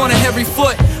compass corner every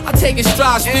foot. I take it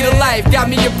stride, speed of life, got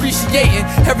me appreciating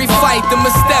every fight, the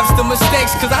missteps, the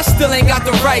mistakes, cause I still ain't got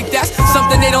the right. That's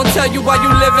something they don't tell you while you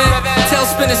living. Tail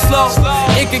spinning slow,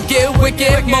 it could get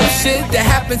wicked. Most shit that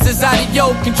happens is out of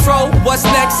your control. What's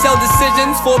next? Sell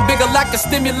decisions for a bigger lack of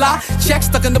stimuli. Checks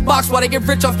stuck in the box while they get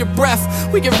rich off your breath.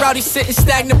 We get rowdy sitting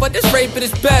stagnant, but this rape at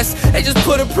its best. They just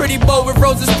put a pretty bow with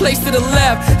roses placed to the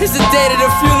left. It's the day to the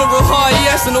funeral, hard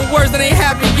yes, and the words that ain't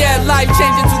happened yet. Life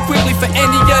changing too quickly for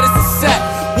any of this to set.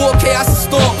 War, chaos, and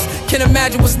storms, can't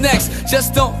imagine what's next.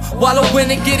 Just don't wallow in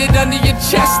and get it under your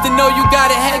chest. And know you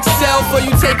gotta exhale before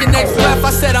you take your next breath.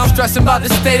 I said I'm stressing about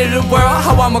the state of the world,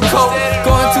 how I'ma cope.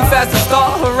 Going too fast to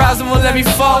start, horizon won't let me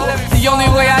fall. The only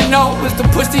way I know is to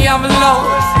push the envelope.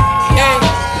 Yeah.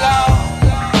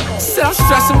 Said I'm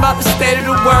stressing about the state of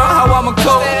the world, how I'ma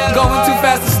cope. Going too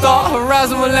fast to start,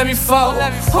 horizon won't let me fall.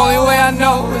 Only way I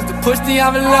know is to push the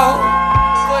envelope.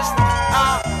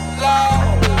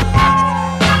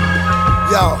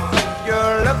 Yo,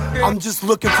 I'm just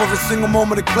looking for a single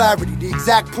moment of clarity, the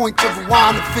exact point to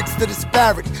rewind and fix the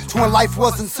disparity to when life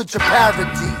wasn't such a parody,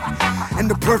 and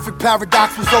the perfect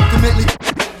paradox was ultimately.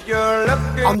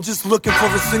 I'm just looking for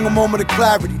a single moment of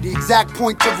clarity, the exact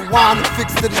point to rewind and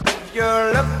fix the.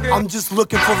 I'm just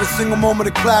looking for a single moment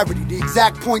of clarity, the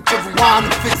exact point to rewind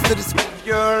and fix the.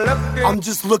 I'm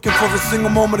just looking for a single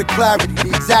moment of clarity,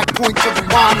 the exact point to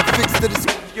rewind and fix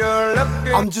the.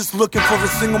 I'm just looking for a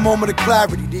single moment of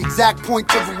clarity, the exact point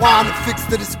to rewind and fix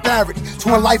the disparity to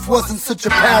when life wasn't such a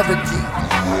parody,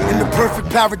 and the perfect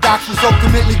paradox was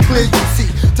ultimately clear. You see,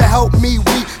 to help me,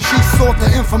 she sought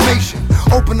the information,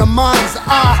 open the mind's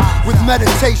eye with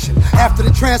meditation. After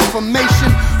the transformation,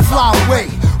 fly away.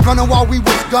 Running while we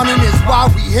was gunning is why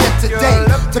we here today.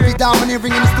 To be domineering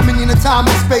in this dominion of time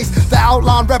and space. The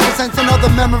outline represents another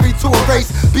memory to erase.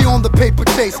 Beyond the paper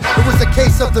chase, it was a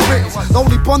case of the writtens. The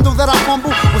only bundle that I fumble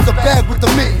was a bag with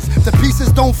the mittens. The pieces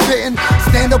don't fit in,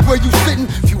 stand up where you sitting.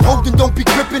 If you holding, don't be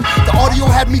gripping. The audio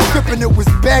had me tripping, it was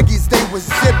baggies, they was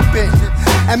zipping.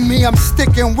 And me, I'm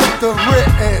sticking with the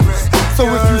writtens. So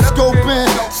if you scope in,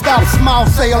 stop, smile,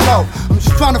 say hello. I'm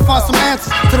just trying to find some answers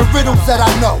to the riddles that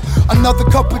I know. Another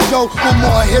cup of joe, one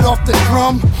more hit off the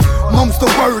drum. Mum's the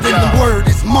word and the word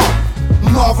is mum.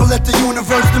 Mum. Marvel at the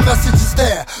universe, the message is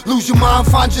there. Lose your mind,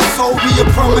 find your soul, be a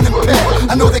permanent pair.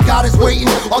 I know that God is waiting,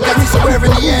 I'll get me square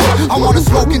in the end. I wanna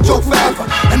smoke and joke forever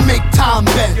and make time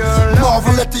bend.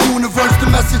 Marvel at the universe, the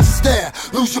message is there.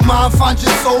 Lose your mind, find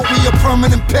your soul, be a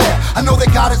permanent pair. I know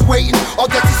that God is waiting,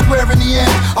 I'll get you square in the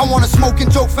end. I wanna smoke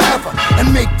and joke forever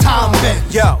and make time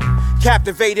bend. Yo,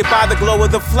 captivated by the glow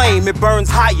of the flame, it burns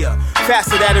higher,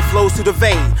 faster that it flows through the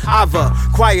vein. I've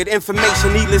acquired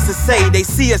information, needless to say, they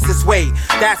see us this way.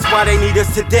 That's why they need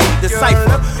us today. The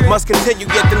cipher must continue,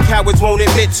 yet them cowards won't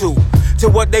admit to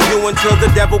what they do until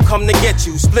the devil come to get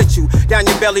you. Split you down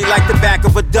your belly like the back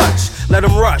of a Dutch. Let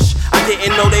them rush. I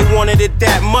didn't know they wanted it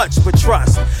that much, but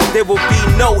trust, there will be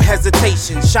no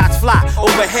hesitation. Shots fly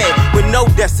overhead with no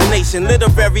destination.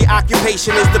 Literary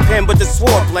occupation is the pen, but the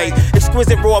sword play.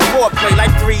 Exquisite raw foreplay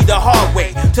like 3 the hard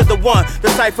way. To the one, the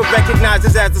cipher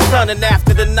recognizes as the sun, and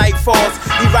after the night falls,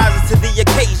 he rises to the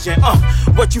occasion.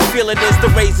 What you feeling is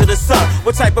the rays of the sun.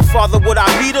 What type of father would I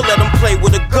be to let him play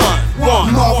with a gun?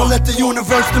 Marvel at the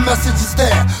universe, the message is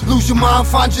there. Lose your mind,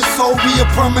 find your soul, be a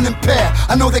permanent pair.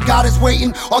 I know that God is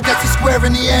waiting, I'll get you square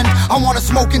in the end. I wanna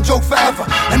smoke and joke forever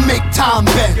and make time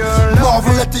bend.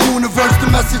 Marvel at the universe, the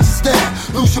message is there.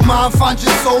 Lose your mind, find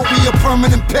your soul, be a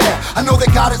permanent pair. I know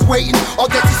that God is waiting, I'll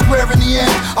get you square in the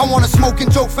end. I wanna smoke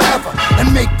and joke forever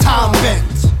and make time bend.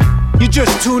 You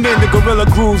just tuned in to Gorilla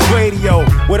Grooves Radio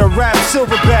with a rap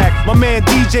silverback, my man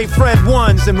DJ Fred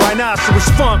Ones and Rhinoceros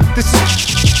Funk. This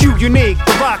is Q Unique,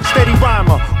 the rock steady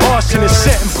rhymer. Austin is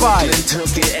setting fire.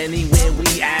 Took it anywhere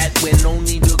we at when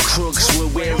only the crooks were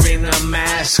wearing a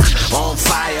mask. On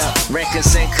fire,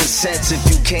 records and cassettes. If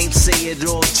you can't say it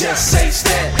all, just say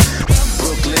step.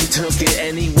 Brooklyn took it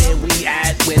anywhere we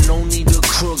at when only the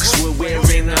crooks were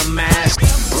wearing a mask.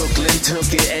 Brooklyn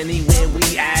took it anywhere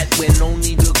we at when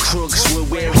only the crooks were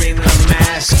wearing a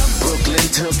mask. Brooklyn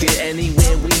took it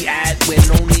anywhere we at when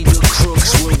only the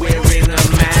crooks were wearing a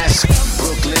mask.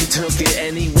 Brooklyn took it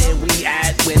anywhere we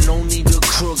at when only the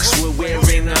crooks were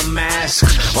wearing a mask.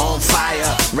 On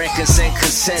fire, records and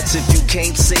cassettes. If you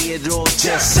can't say it all,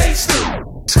 just say step.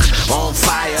 On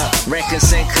fire,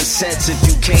 records and cassettes. If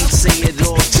you can't say it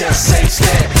all, just say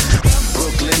step.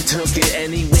 Brooklyn took it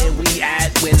anywhere we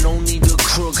at when only the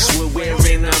crooks were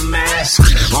wearing a mask.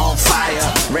 On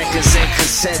fire, records and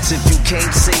cassettes. If you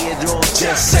can't say it all,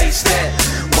 just say step.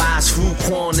 Wise Fruit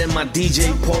Quan and my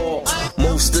DJ Paul.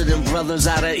 Most of them brothers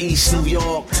out of East New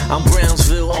York. I'm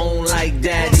Brownsville owned like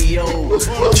Daddy-O.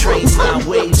 Train my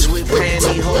ways with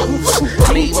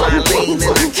pantyhose. Made my lane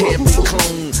and I can't be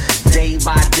cloned. Day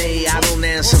by day, I don't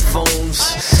answer phones.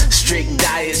 Strict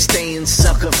diet, staying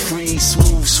sucker free.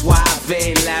 Smooth,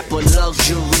 suave, lap of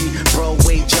luxury.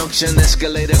 Broadway Junction,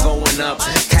 escalator going up.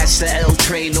 Catch the L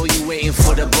train, or you waiting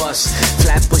for the bus.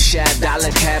 Flapper shad,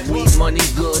 dollar cab, weed money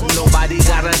good. Nobody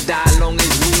gotta die long as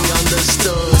we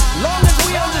understood. Long as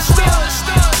we understood.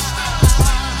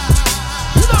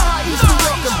 You know how East New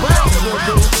York and Brownsville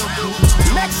do.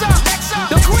 Next up,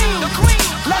 the Queen.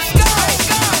 Let's go.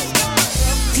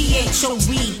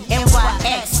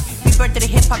 PHOVNYX. Rebirth of the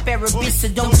hip hop era, bitch, so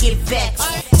don't get vexed.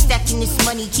 Stacking this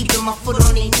money, keeping my foot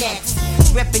on their necks.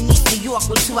 Reppin' East New York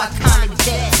with 2 iconic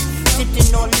decks.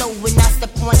 Sitting on low when I step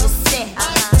on the set.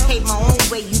 Pay my own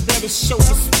way, you better show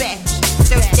respect.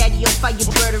 Third Daddy, on fire,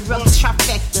 bird, a rug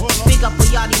trifecta. Big up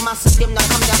with y'all, these monsters, them now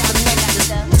come down for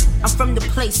nectar. I'm from the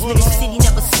place where the city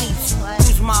never sleeps.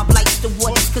 Whose mob likes the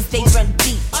waters, cause they run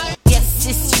deep. Yes,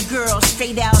 it's your girl,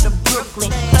 straight out of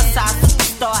Brooklyn. Plus I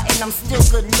superstar, and I'm still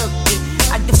good looking.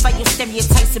 I defy your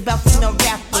stereotypes about female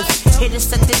rappers. Hit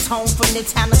us at this home from the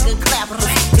town of good clappers.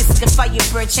 This is the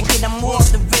Firebird, check it, I'm all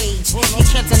the rage. You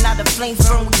can't deny the flames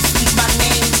burn when you speak my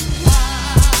name.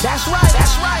 That's right.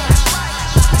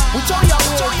 We told y'all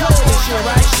we were playing this shit,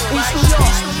 right? East New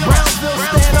York, Brownsville,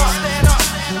 stand up.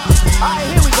 Alright,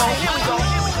 here we go.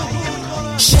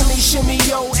 Shimmy, shimmy,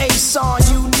 yo, A-Son,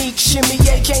 unique. Shimmy,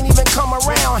 A can't even come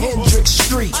around Hendrix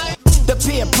Street. The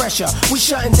peer pressure, we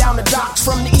shutting down the docks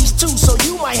from the east too, so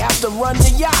you might have to run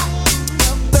the yacht.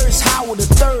 Thirst Howard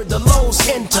III, the Lowe's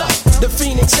enter, the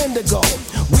Phoenix Indigo.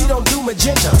 We don't do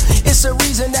magenta. It's a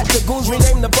reason that the goons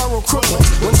renamed the borough Crooklyn.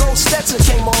 When Gold Stetson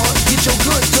came on, get your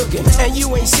good cooking. And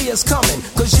you ain't see us coming,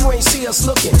 cause you ain't see us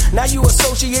looking. Now you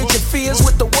associate your fears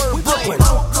with the word Brooklyn.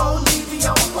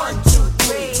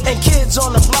 And kids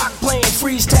on the block playing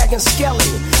freeze tag and skelly.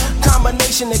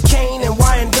 Combination of Kane and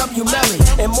YNW Melly.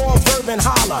 And more verb and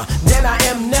holler than I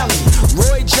am Nelly.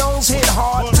 Roy Jones hit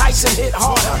hard, Tyson hit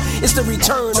harder. It's the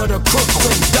return of the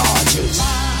Brooklyn Dodgers.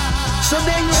 So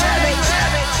there you have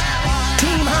it.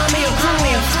 Team Homie and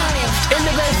Grooves.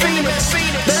 Indigo Phoenix.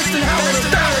 Thurston Howard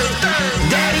III.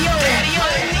 Daddy-O.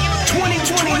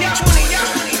 2020.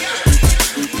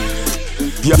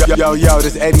 Yo,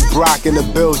 this Eddie Brock in the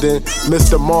building,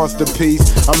 Mr.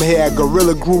 Monsterpiece. I'm here at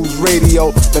Gorilla Grooves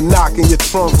Radio, the knock in your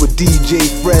trunk with DJ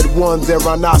Fred Ones and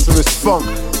Rhinoceros Funk.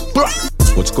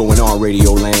 What's going on,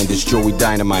 Radio Land? It's Joey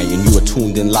Dynamite, and you are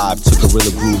tuned in live to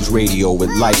Gorilla Grooves Radio with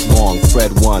Lifelong,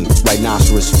 Fred One,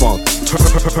 Rhinoceros Funk.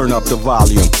 Turn up the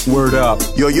volume. Word up.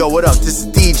 Yo, what up? This is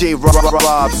DJ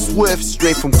Rob Swift,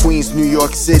 straight from Queens, New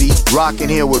York City. Rocking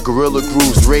here with Gorilla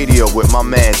Grooves Radio with my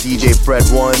man DJ Fred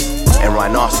One and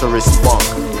Rhinoceros Funk.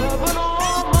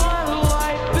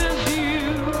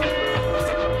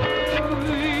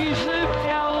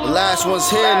 Last one's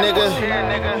here, nigga.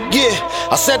 Yeah,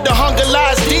 I said the hunger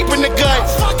lies deep in the gut.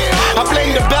 I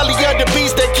blame the belly of the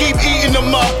beast that keep eating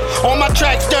them up. On my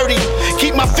tracks dirty,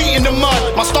 keep my feet in the mud.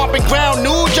 My stomping ground,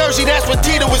 New Jersey, that's what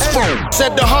Tito was from.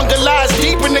 Said the hunger lies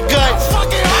deep in the gut.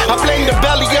 I blame the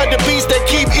belly of the beast that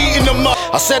keep eating them up.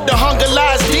 I said the hunger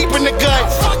lies deep in the gut.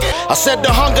 I said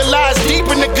the hunger lies deep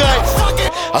in the gut.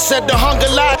 I said the hunger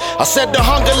lies. I said the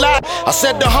hunger lies. I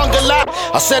said the hunger lies.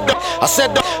 I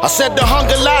said the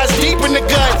hunger lies deep in the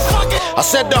gut. I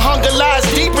said the hunger lies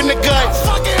deep in the gut.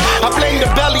 I blame the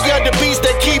belly of the beast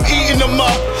that keep eating them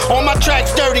up. On my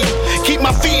tracks dirty, keep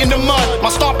my feet in the mud. My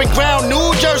stomping ground,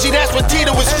 New Jersey, that's what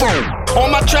Tito was from.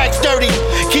 On my tracks dirty,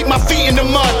 keep my feet in the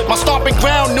mud. My stomping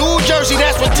ground, New Jersey,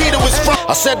 that's what Tito was from.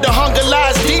 I said the hunger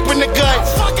lies deep in the gut.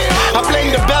 I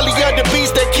blame the belly of the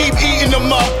beast that keep eating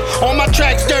them up. On my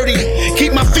tracks dirty,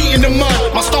 keep my feet in the mud.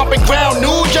 My stomping ground,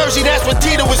 New Jersey, that's what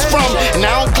Tito was from. And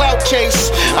I don't clout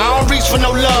chase, I don't reach for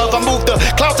no love. I move the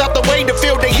clouds out the way to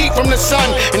feel the heat from the sun.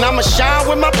 And I'ma shine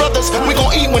with my brothers, we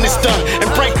gon' eat when it's done. And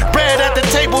break bread at the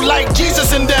table like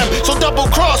Jesus and them. So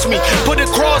double cross me, put a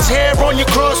crosshair on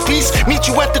your cross piece. Meet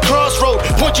you at the crossroad,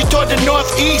 point you toward the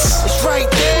northeast. It's right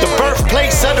there, the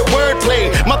birthplace of the wordplay,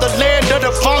 motherland of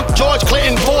the funk, George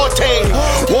Clinton forte.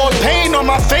 War pain on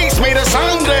my face made us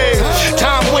hungry.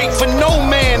 Time wait for no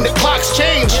man, the clocks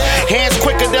change. Hands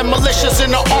quicker than militias in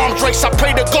the arms race. I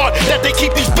pray to God that they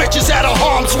keep these bitches out of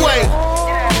harm's way.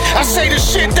 I say the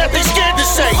shit that they scared to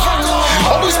say.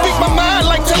 Always speak my mind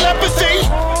like telepathy.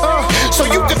 So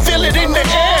you can feel it in the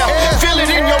air, feel it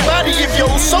in your body if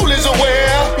your soul is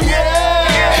aware.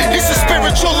 It's a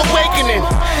spiritual awakening.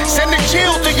 Send a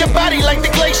chill through your body like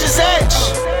the glacier's edge.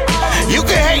 You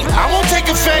can hate, I won't take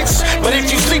offense, but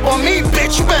if you sleep on me,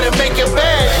 bitch, you better make your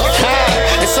bed.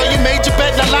 And so you made your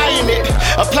bed, now lie in it.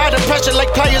 Apply the pressure like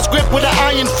players grip with an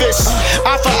iron fist.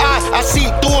 Eye for eye, I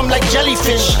see through them like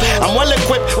jellyfish. I'm well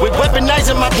equipped with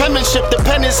weaponizing my penmanship. The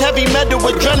pen is heavy metal,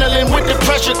 adrenaline with the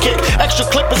pressure kick. Extra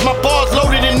clip is my bars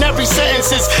loaded in every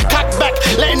sentences. Cock back,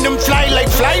 letting them fly like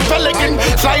fly pelican.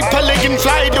 Fly pelican,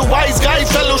 fly the wise guy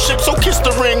fellowship, so kiss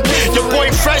the ring. Your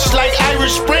boy fresh like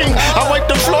Irish Spring. I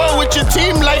wipe the floor with your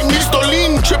team like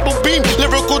Mistolene. Triple beam,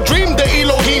 lyrical dream, the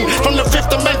Elohim from the fifth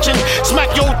dimension.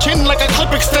 Smack your chin like a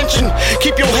clip extension.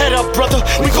 Keep your head up, brother,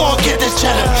 we gon' get this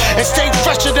cheddar. And stay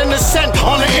fresher than the scent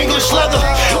on the English leather.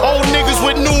 Old niggas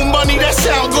with new money, that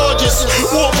sound gorgeous.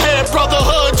 Wolf head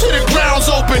brotherhood to the ground's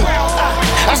open.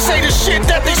 I say the shit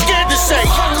that they scared to say.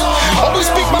 Always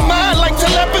speak my mind like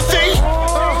telepathy.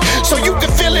 So you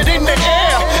can feel it in the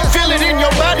air, feel it in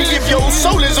your body if your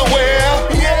soul is aware.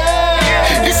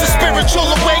 It's a spiritual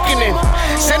awakening.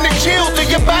 Send a chill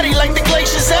through your body like the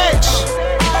glacier's edge.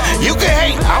 You can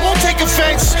hate, I won't take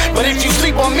offense, but if you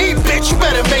sleep on me, bitch, you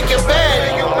better make your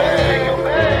bed.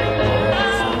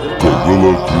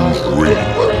 Gorilla Grooves Radio.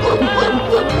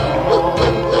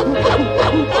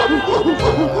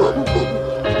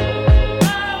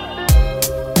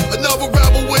 Another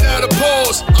rebel without a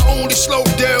pause. I only slow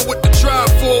down with the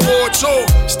drive for a war tour.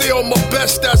 Stay on my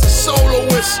best as a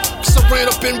soloist, cause I ran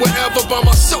up in wherever by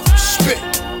myself to spit.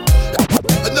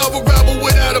 Another rebel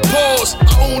without a pause.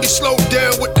 I only slow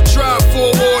down with the drive for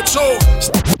a war tour.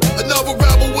 Another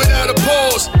rebel without a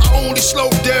pause. I only slow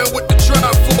down with the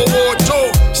drive for a war tour.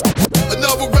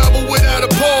 Another rebel without a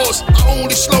pause. I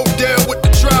only slow down with the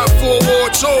drive for a war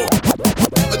tour.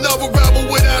 Another rebel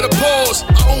without a pause.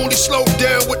 I only slow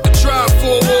down with the drive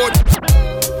for a war.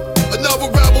 Another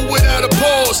rebel without a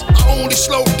pause. I only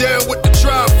slow down with the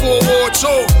drive for a war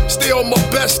tour. Stay on my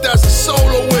best as a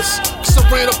soloist, cause I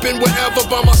ran up in wherever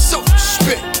by myself to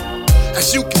spit.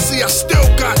 As you can see, I still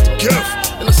got the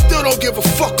gift, and I still don't give a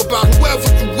fuck about whoever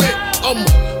you with. I'm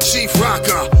a chief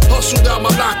rocker, hustled out my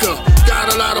locker,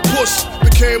 got a lot of pussy,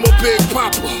 became a big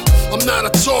popper. I'm not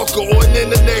a talker or an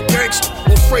internet gangster,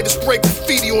 I'm afraid to spray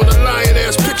graffiti on a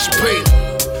lion-ass picture paint.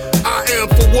 I am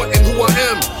for what and who I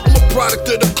am. I'm a product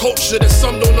of the culture that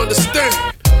some don't understand.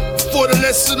 For the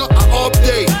listener, I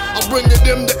update. I bring to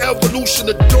them the evolution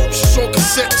of dope on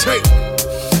cassette tape.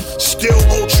 Still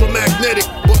ultra magnetic,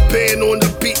 but paying Rocking on the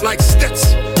beat like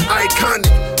Stets. Iconic,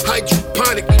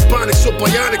 hydroponic, ebonics or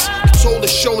bionics. Control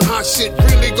is showing how shit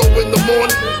really go in the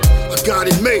morning. I got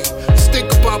it made. Just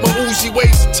think about my Uzi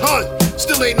weighs a ton.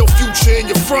 Still ain't no future in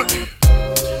your front.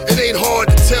 It ain't hard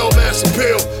to tell, mass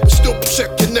appeal. But still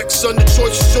protect your neck, son. The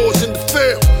choice is yours in the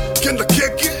field. Can I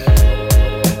kick it?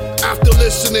 After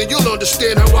listening, you'll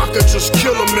understand how I could just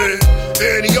kill a man.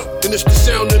 Annie up, and it's the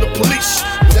sound of the police.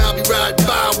 And I'll be riding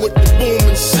by with the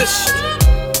booming system.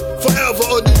 Forever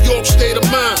a New York state of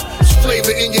mind. It's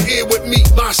flavor in your ear with me,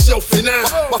 myself, and I.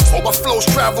 My flows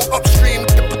travel upstream,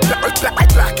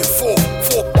 back and forth,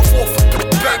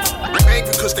 back.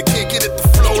 Angry cause they can't get it to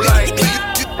flow like me.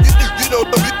 You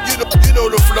know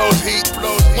the flows, heat.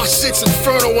 My shit's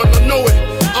inferno and I know it.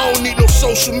 I don't need no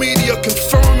social media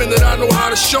confirming that I know how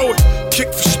to show it.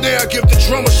 Kick for snare, give the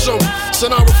drummer some.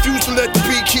 Son, I refuse to let the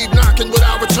beat keep knocking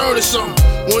without returning something.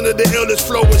 One of the illest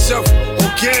flow itself,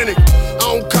 organic.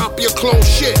 I don't copy or clone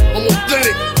shit, I'm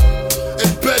authentic.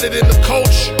 Embedded in the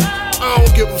culture. I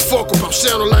don't give a fuck about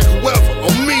sounding like whoever.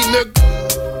 I'm me, nigga.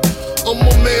 I'm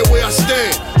a man where I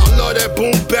stand. I love that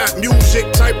boom bap music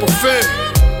type of fan.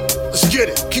 Let's get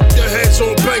it, keep their heads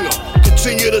on banger.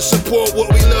 Continue to support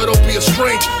what we love, don't be a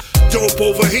stranger. Dope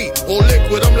over heat, on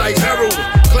liquid, I'm like heroin.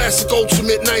 Classic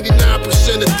ultimate,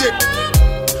 99% addicted.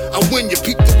 I win you,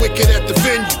 peep the wicked at the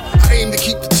venue. I aim to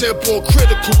keep the tempo on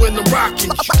critical when I'm rocking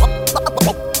you.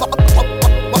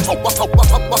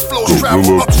 My flows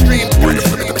travel upstream,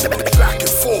 back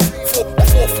and forth,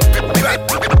 back.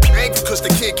 Angry cause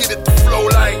they can't get it to flow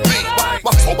like me.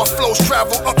 My flows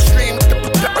travel upstream,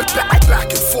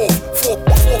 back and forth,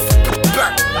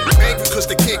 back. Angry cause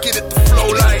they can't get it to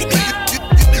flow like me.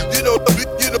 You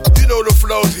know the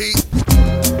flows, heat.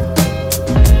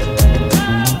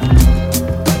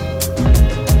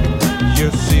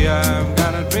 You see, I've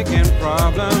got a drinking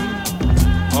problem.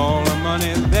 All the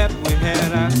money that we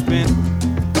had, I spent.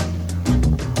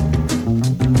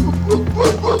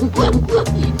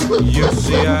 You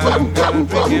see, I've got a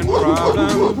drinking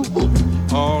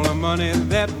problem. All the money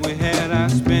that we had, I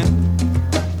spent.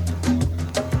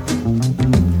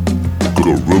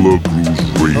 Gorilla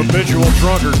Grooves Radio. Habitual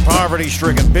drunkard,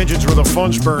 poverty-stricken, binges with a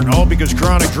fun spurt, all because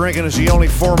chronic drinking is the only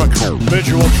form of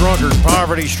habitual drunkard,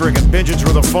 poverty-stricken, binges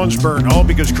with a fun spurt, all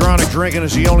because chronic drinking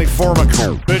is the only form of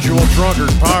habitual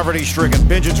drunkard, poverty-stricken,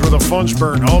 binges with a fun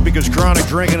spurt, all because chronic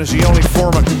drinking is the only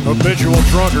form of habitual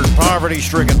drunkard,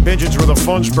 poverty-stricken, binges with a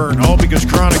fun spurt, all because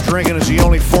chronic drinking is the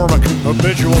only form of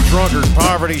habitual drunkard,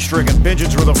 poverty-stricken,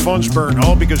 binges with a fun spurt,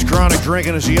 all because chronic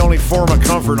drinking is the only form of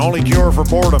comfort, only cure for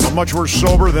boredom. I'm much worse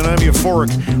sober than I'm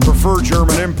euphoric. Prefer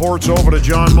German imports over to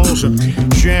John Molson.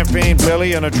 Champagne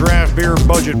belly and a draft beer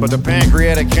budget, but the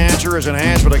pancreatic cancer is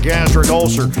enhanced with a gastric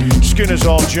ulcer. Skin is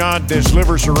all jaundice,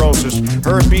 liver cirrhosis.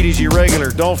 Heartbeat is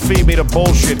irregular. Don't feed me the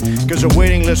bullshit, cause the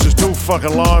waiting list is too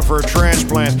fucking long for a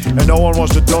transplant, and no one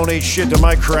wants to donate shit to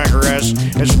my cracker ass.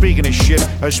 And speaking of shit,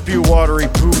 I spew watery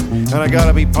poop, and I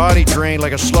gotta be potty trained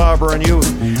like a slobbering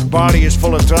youth. Body is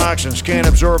full of toxins, can't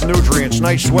absorb nutrients.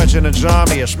 Night sweats and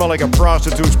insomnia, smell like a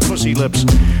prostitute's pussy lips.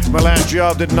 My last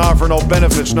job didn't offer no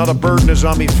benefits. Not a burden is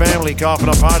on me family, coughing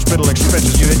up hospital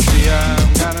expenses. You see,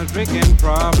 I've got a drinking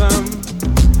problem.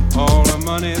 All the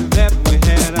money that we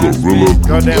had, I spent.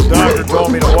 Goddamn doctor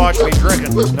told me to watch me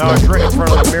drinking. Now I drink in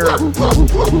front of the mirror.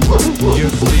 You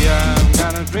see, I've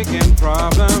got a drinking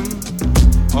problem.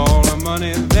 All the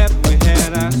money that we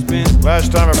had, I spent.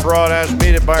 Last time a broad asked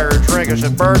me to buy her a drink, I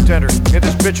said, bartender, get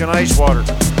this bitch an ice water.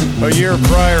 A year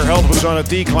prior, health was on a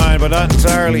decline, but not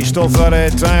entirely. Still thought I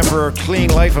had time for a clean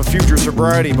life of future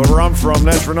sobriety. But where I'm from,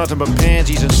 that's for nothing but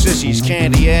pansies and sissies,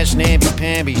 candy ass,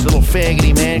 namby-pambies, little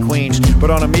faggoty man queens.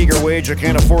 But on a meager wage, I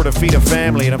can't afford to feed a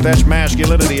family. And if that's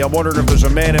masculinity, I'm wondering if there's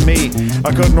a man in me.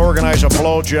 I couldn't organize a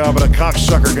blowjob at a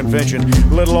cocksucker convention,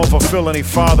 let alone fulfill any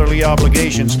fatherly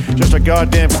obligations. Just a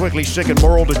goddamn quickly sick and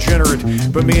moral degenerate.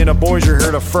 But me and the boys are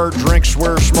here to fart, drink,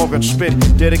 swear, smoke, and spit.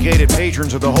 Dedicated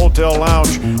patrons of the hotel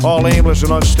lounge. All aimless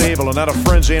and unstable, and now the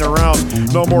friends ain't around.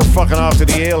 No more fucking off to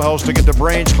the alehouse to get the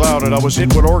brains clouded. I was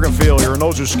hit with organ failure, and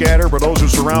those who scatter, but those who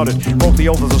surrounded. Broke the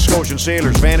oath of the Scotian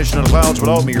sailors, vanished in the clouds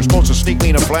without me. You're supposed to sneak me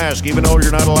in a flask, even though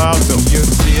you're not allowed to. You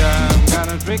see, I've got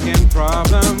a drinking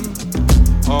problem.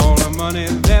 All the money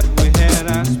that we had,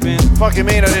 I spent. Fuck you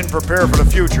mean I didn't prepare for the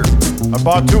future? I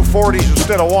bought 2 40s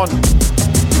instead of 1.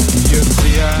 You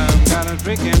see, I've got a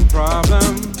drinking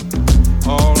problem.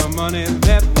 All the money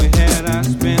that we had, I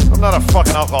spent. I'm not a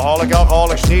fucking alcoholic.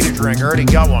 Alcoholics need a drink. I already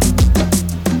got one.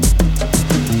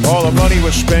 All the money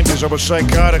was spent because I was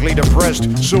psychotically depressed.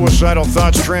 Suicidal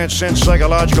thoughts transcend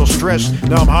psychological stress.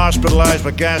 Now I'm hospitalized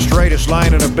with gastritis,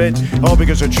 lying in a bed. All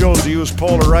because I chose to use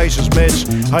polar ice as meds.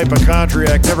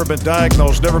 Hypochondriac, never been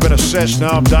diagnosed, never been assessed.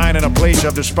 Now I'm dying in a place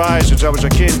I've despised since I was a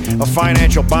kid. A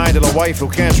financial bind to the wife who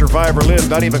can't survive or live.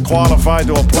 Not even qualified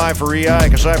to apply for EI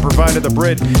because I provided the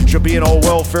bread. She'll be an old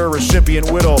welfare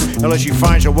recipient widow unless she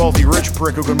finds a wealthy rich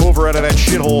prick who can move her out of that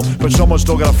shithole. But someone's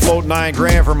still gotta float $9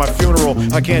 grand for my funeral.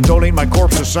 I can't donate my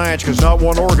corpse to science because not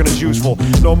one organ is useful.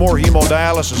 No more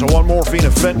hemodialysis. I want morphine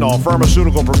and fentanyl,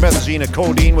 pharmaceutical promethazine and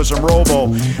codeine with some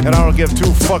robo. And I don't give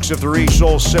two fucks if they're each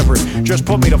soul separate. Just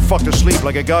put me to fuck to sleep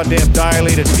like a goddamn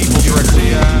dilated people director.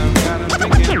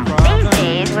 These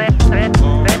days we're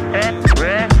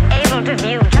able to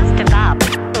view just about,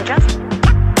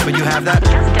 but you have that?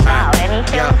 Just about any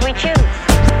films we choose.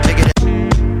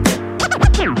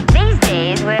 These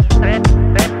days we're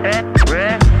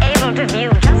able to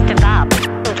view just about,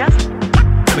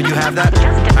 but you have that?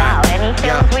 Just about any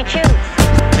films we choose.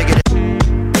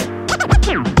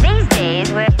 These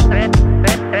days we're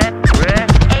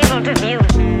able to view.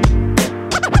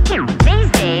 These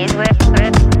days we're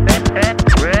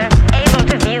able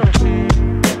to view.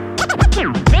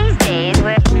 These days we're. These days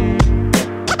we're.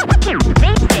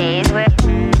 These days we're.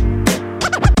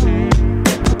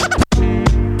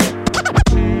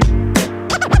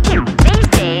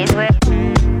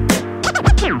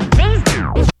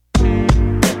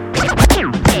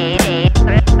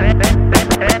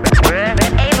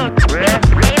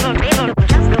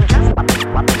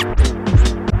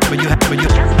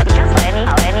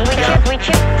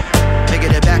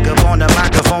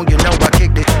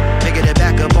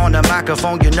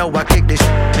 Microphone, you know I kick this.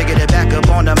 Pick it back up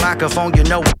on the microphone, you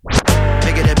know.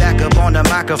 Pick it back up on the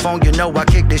microphone, you know I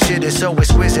kick this shit is so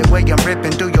exquisite. Way I'm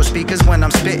ripping through your speakers when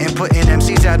I'm spitting, putting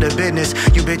MCs out of business.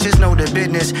 You bitches know the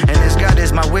business, and this God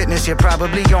is my witness. You're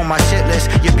probably on my shit list.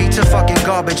 Your beats are fucking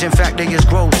garbage, in fact they is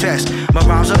grotesque. My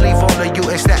rhymes will leave all of you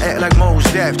ecstatic like Mos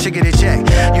Def. Chickity check,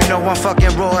 you know I'm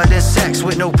fucking rawer than sex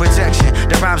with no protection.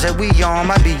 The rhymes that we on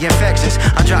might be infectious.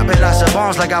 I'm dropping lots of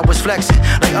bombs like I was flexing.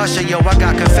 Like Usher, yo, I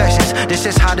got confessions. This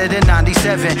is hotter than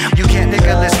 97. You can't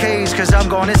Nicolas Cage, cause I'm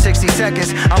gone in 60 seconds.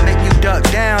 I'll make you duck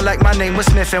down like my name was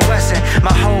Smith & Wesson.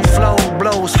 My whole flow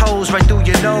blows holes right through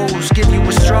your nose. Give you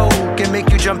a stroke and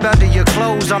make you jump out of your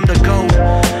clothes. I'm the GOAT,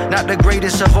 not the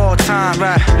greatest of all time,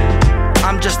 right?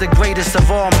 I'm just the greatest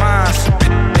of all minds.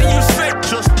 And you say,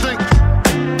 just think.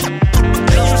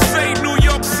 And you say New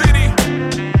York City.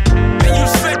 And you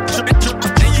say,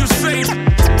 and you say,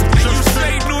 and you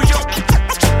say New York.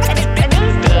 And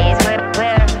these days we're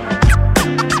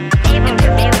able to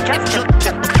view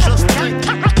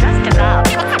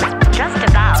just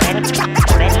about any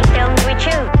films we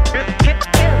choose.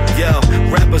 Yo,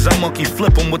 rappers, I monkey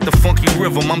flip them with the funky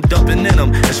rhythm. I'm dumping in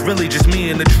them. It's really just me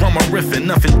and the drummer riffing,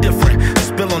 nothing different.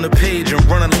 Spill on the page and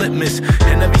run a litmus.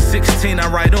 And every 16 I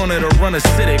write on it or run a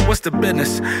city. What's the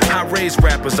business? I raise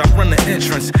rappers, I run the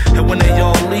entrance. And when they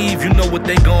all leave, you know what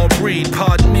they gon' breed.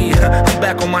 Pardon me, I'm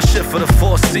back on my shit for the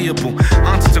foreseeable.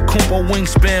 Antetokounmpo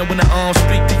wingspan when the arms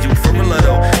speak to you. For real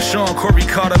though, Sean Corey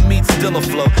Carter meets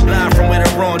Dillaflow. Live from where the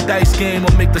wrong dice game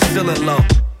will make the ceiling low.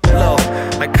 Low,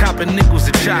 like copping nickels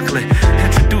of chocolate.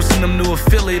 Introducing them to a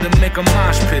Philly to make a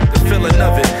mosh pit. The feeling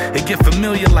of it get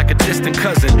familiar like a distant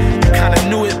cousin. You kinda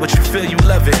knew it, but you feel you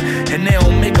love it. And they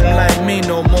don't make them like me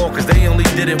no more, cause they only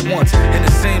did it once. And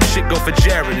the same shit go for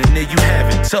Jared, and there you have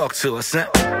it. Talk to us, huh?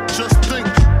 Just think.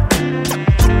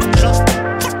 Just think.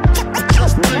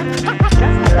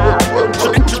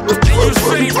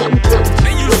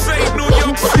 And you say New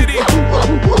York City.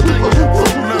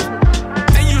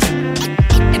 And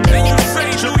you say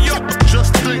New York.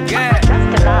 Just think. Yeah.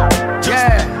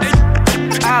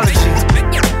 Allergy.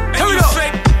 Here we go.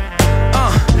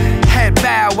 Head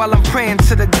bow while I'm praying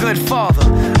to the good father.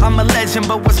 I'm a legend,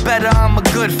 but what's better, I'm a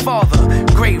good father.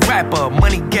 Great rapper,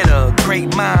 money getter,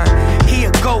 great mind. He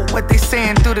a goat, what they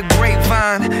saying through the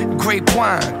grapevine. Grape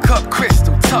wine, cup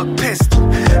crystal, tuck pistol.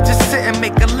 Just sit and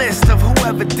make a list of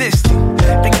whoever dissed him.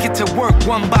 Then get to work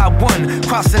one by one.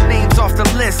 Crossing names off the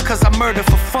list, cause I murder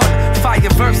for fun. Fire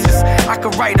verses, I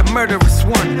could write a murderous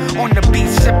one. On the beach,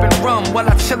 sipping rum while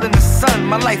I chill in the sun.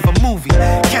 My life a movie,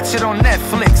 catch it on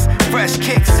Netflix. Fresh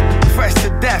kicks, fresh to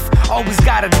death. Always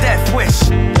got a death wish.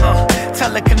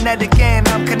 Telekinetic and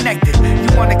I'm connected.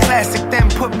 You want a classic, then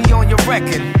put me on your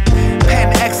record.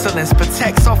 Pen excellence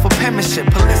protects off of penmanship.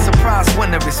 Pulitzer Prize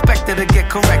winner, respected to get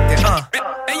corrected.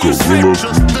 And you say,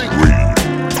 just think.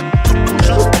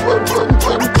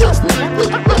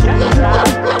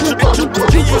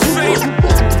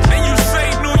 And you say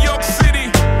New York City.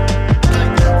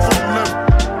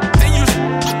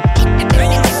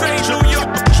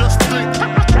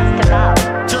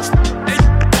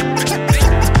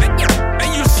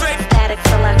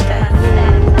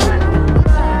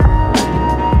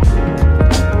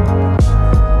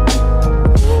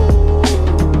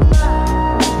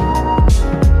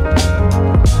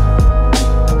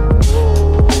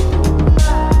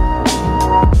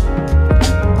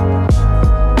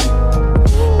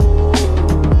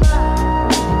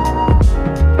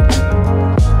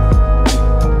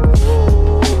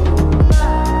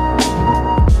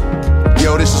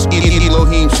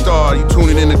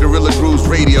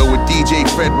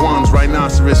 Fred Ones,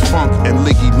 Rhinoceros Funk, and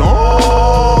Liggy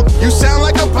Long. You sound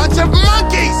like a bunch of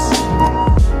monkeys.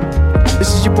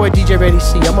 This is your boy DJ Ready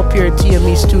C. I'm up here at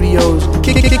TME Studios,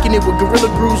 kicking it with Gorilla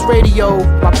Grooves Radio.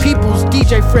 My people's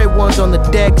DJ Fred Ones on the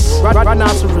decks.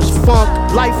 Rhinoceros Funk,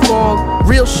 lifelong,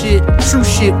 real shit, true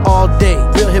shit all day.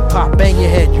 Real hip hop, bang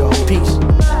your head, y'all. Peace.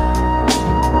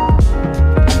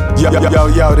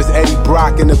 Yo, this Eddie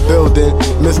Brock in the building,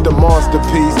 Mr.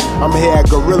 Monsterpiece. I'm here at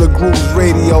Gorilla Grooves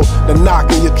Radio, the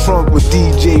knock in your trunk with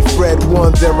DJ Fred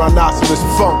Ones and Rhinoceros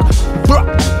Funk.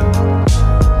 Bruh.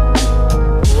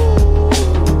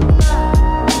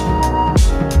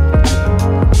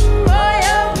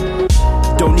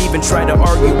 Don't even try to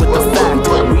argue with the fact.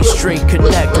 We straight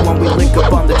connect when we link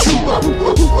up on the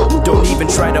truth. Don't even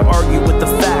try to argue with the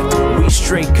fact. We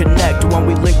straight connect when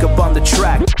we link up on the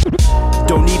track.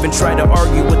 Don't even try to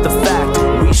argue with the fact.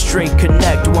 We straight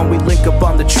connect when we link up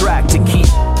on the track to keep.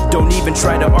 Don't even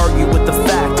try to argue with the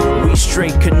fact. We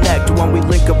straight connect when we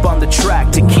link up on the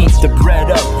track to keep the bread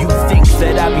up. You think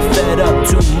that I be fed up,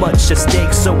 too much at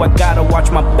stake, so I gotta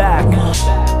watch my back.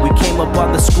 We came up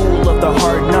on the school of the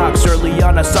hard knocks. Early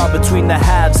on I saw between the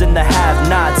haves and the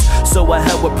have-nots, so I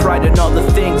held with pride in all the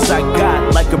things I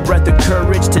got, like a breath of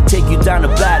courage to take you down a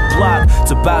bad block.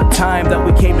 It's about time that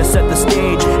we came to set the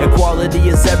stage. Equality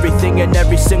is everything in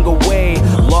every single way.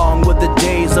 Long were the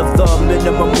days of the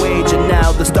minimum wage, and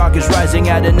now the stock is rising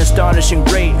at an astonishing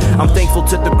rate. I'm thankful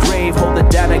to the grave, hold it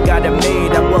down, I got it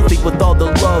made. I'm wealthy with all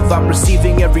the love I'm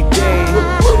receiving every day.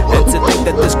 And to think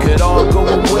that this could all go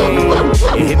away,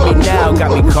 it hit me now,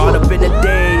 got me caught up in the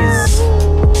days.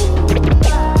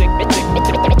 Think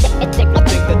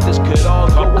that this could all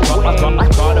go away, got me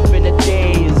caught up in the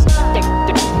days. Think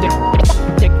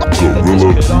that this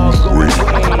could all go away,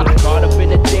 caught up in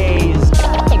the days.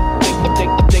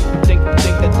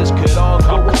 Think that this could all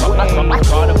go away,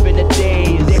 caught up in the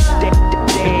days. Think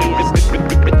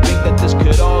that this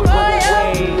could all go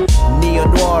away.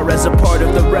 Neo-noir as a part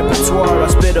of the repertoire. I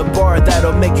spit a bar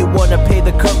that'll make you wanna pay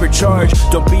the cover charge.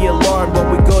 Don't be alarmed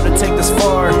when we go to take this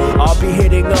far. I'll be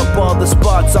hitting up all the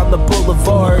spots on the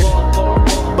boulevard.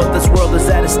 But this world is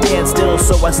at a standstill,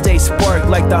 so I stay sparked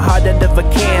like the hot end of a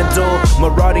candle.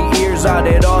 Marauding ears out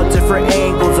at all different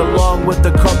angles, along with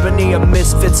the company of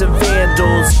misfits and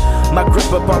vandals. My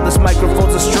grip up on this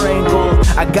microphone's a strangle.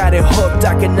 I got it hooked,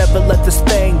 I can never let this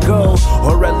thing go.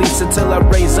 Or at least until I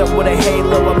raise up with a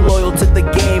halo. I'm loyal to the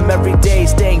game every day,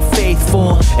 staying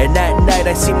faithful. And at night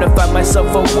I seem to find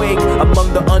myself awake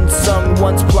among the unsung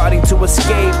ones plotting to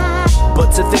escape.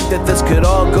 But to think that this could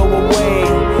all go away,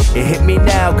 it hit me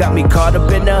now, got me caught up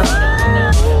in a.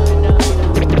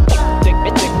 Think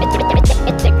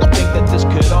that this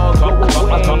could all go away,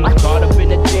 got me caught up in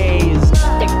the days.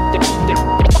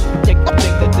 Think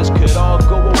that this could all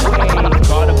go away,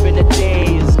 caught up in the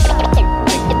days.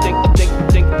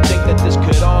 Think that this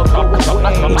could all go away.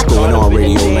 What's going on,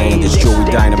 Radio Land? It's Joey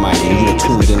Dynamite, and you're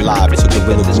tuned in live to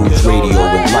Gorilla Grooves Radio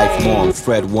with lifelong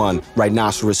Fred One,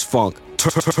 Rhinoceros Funk.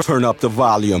 Turn up the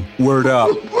volume. Word up.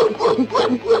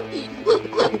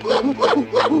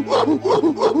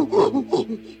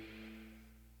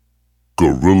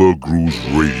 Gorilla Grooves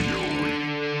Radio.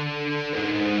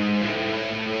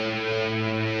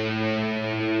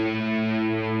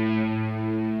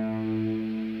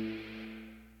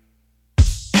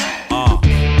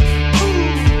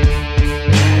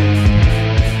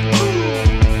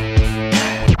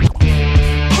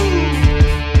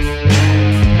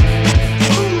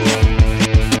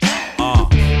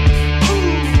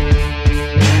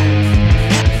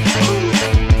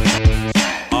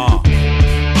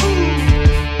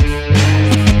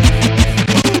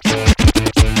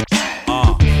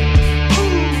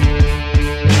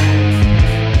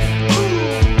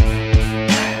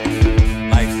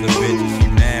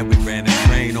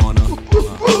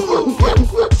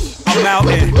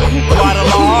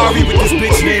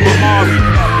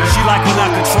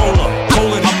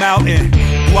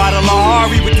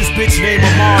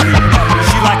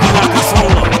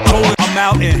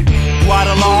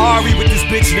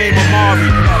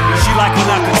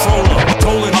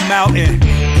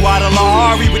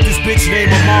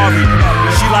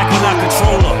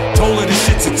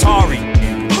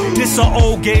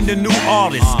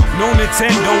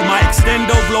 Nintendo, my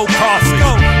extendo blow cartridge.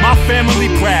 My family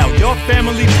proud, your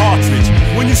family partridge.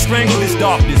 When you strangle this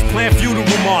darkness, plan funeral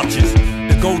marches.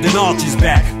 The golden arches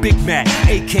back. Big Mac,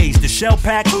 AKs, the shell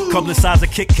pack, come the size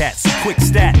of Kit Kats, some quick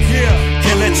stat. Yeah,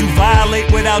 can't let you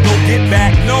violate without no get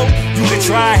back. No, you can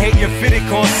try, hate your fit, it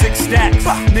costs 6 stacks.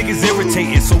 Niggas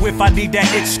irritating, so if I need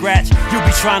that itch scratch, you'll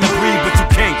be trying to breathe, but you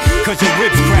can't, cause your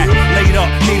ribs crack. Laid up,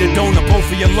 need a donor, both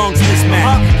of your lungs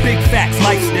mismatched. Big facts,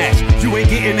 life snatch, you ain't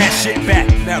getting that shit back.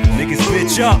 Now niggas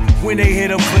bitch up when they hit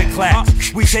them click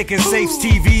clacks. We taking safes,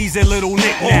 TVs, and little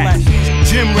knickknacks.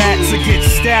 Gym rats will get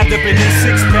stabbed up in their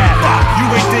 6-pack. You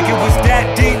ain't think it was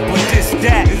that deep, but this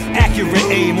that. Accurate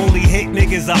aim, only hit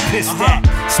niggas I pissed at.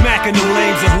 Smacking the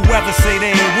lames and whoever say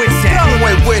they ain't with that. Who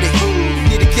ain't with it?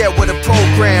 Need to get with a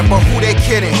program, but who they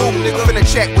kidding? Finna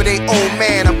check with they old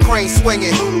man, I'm crane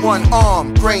swinging. One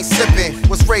arm, grain sipping,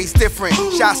 was raised different.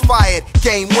 Shots fired,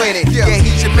 game winning. Yeah,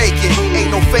 he Jamaican,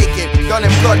 ain't no faking. Gun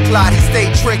and blood clot, he stay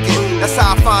drinking. That's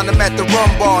how I found him at the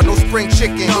rum bar, no spring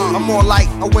chicken. I'm more like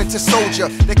a winter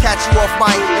soldier. They catch you off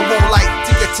mic and won't like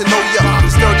to get to know ya.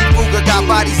 This dirty Ruger got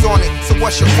bodies on it, so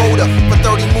what's your quota? For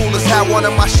 30 moolahs, had one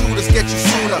of my shooters get you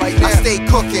sooner. I stay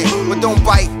cooking, but don't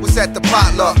bite, was at the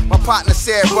potluck. My partner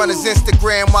said run his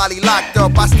Instagram while he locked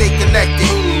up. I stay connected,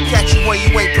 catch you when you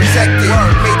ain't protected.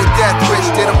 Made a death wish,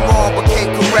 did him wrong but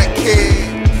can't correct kid.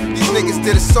 These niggas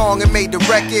did a song and made the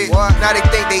record. Now they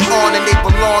think they on and they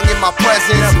belong in my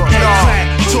presence. Head crack,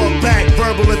 talk back,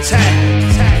 verbal attack.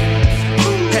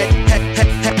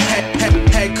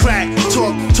 Head crack,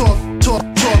 talk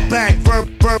back,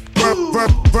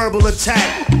 verbal attack.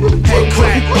 Head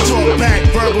crack, talk back,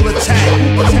 verbal attack.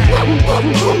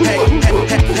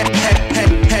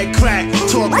 Head crack,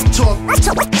 talk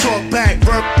back,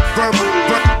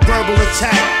 verbal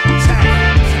attack.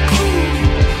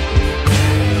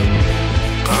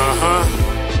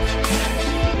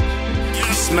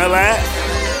 You smell that?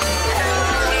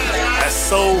 That's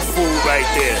soul food right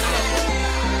there.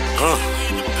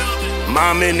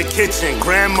 Mama in the kitchen,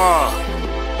 grandma,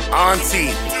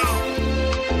 auntie,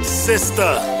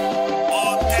 sister.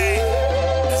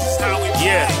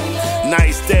 Yeah,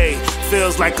 nice day.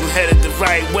 Feels like I'm headed the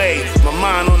right way. My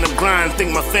mind on the grind,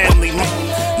 think my family.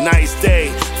 Nice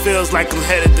day. Feels like I'm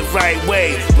headed the right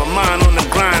way. My mind on the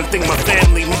grind, think my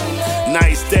family.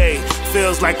 Nice day.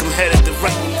 Feels like I'm headed the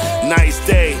right. Nice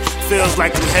day. Feels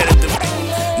like I'm headed the.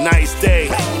 Nice day.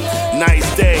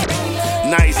 Nice day.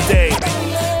 Nice day.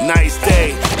 Nice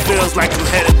day. Feels like I'm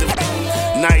headed the.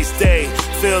 Nice day.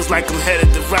 Feels like I'm headed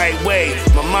the right way.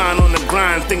 My mind on the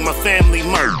grind, think my family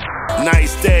murdered.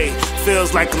 Nice day,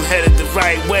 feels like I'm headed the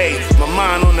right way. My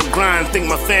mind on the grind, think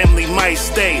my family might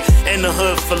stay in the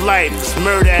hood for life. It's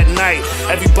murder at night.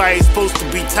 Everybody's supposed to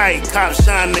be tight. Cops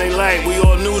shine their light. We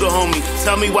all knew the homie.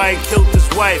 Tell me why he killed his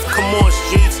wife. Come on,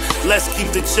 streets. Let's keep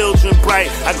the children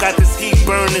bright. I got this heat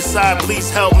burn inside,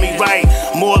 please help me write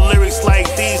more lyrics like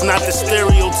these, not the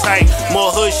stereotype.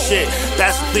 More hood shit,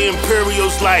 that's what the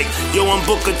Imperials like. Yo, I'm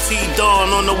Booker T.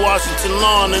 Dawn on the Washington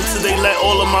lawn until they let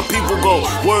all of my people go.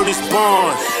 Word is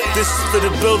born. This is for the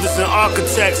builders and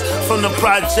architects from the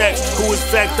projects who is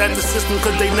vexed at the system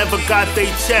cause they never got they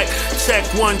check. Check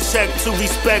one, check two,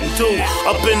 respect due.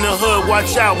 Up in the hood,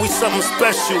 watch out, we something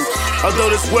special.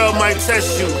 Although this world might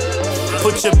test you,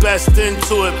 put your best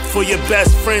into it, for your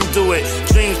best friend do it.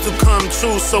 Dreams to come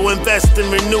true, so invest and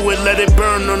renew it. Let it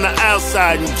burn on the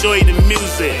outside, enjoy the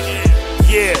music.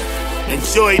 Yeah,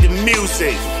 enjoy the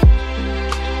music.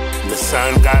 The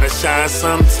sun gotta shine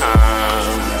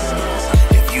sometimes.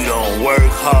 If you don't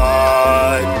work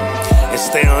hard and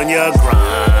stay on your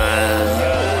grind.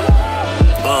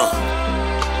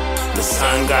 The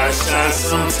sun gotta shine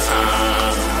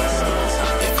sometimes.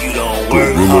 If you don't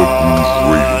work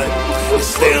hard,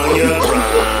 stay on your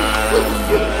grind.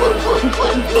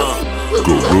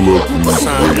 The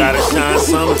sun gotta shine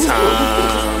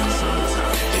sometimes.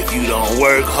 If you don't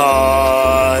work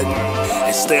hard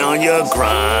and stay on your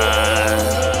grind.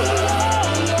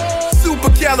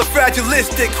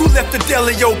 Supercalifragilistic, who left the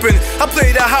deli open? I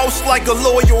play the house like a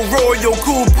loyal royal.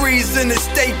 Cool breeze in the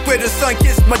state where the sun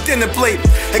kissed my dinner plate.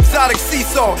 Exotic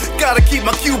seesaw, gotta keep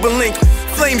my Cuban link.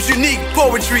 Flames unique,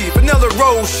 poetry, vanilla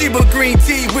rose, Sheba green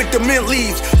tea with the mint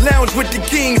leaves. Lounge with the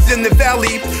kings in the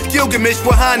valley. Gilgamesh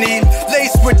with honey,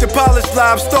 lace with the polished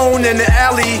limestone in the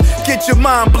alley. Get your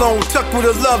mind blown, tucked with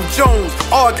a Love Jones.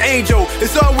 Archangel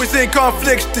is always in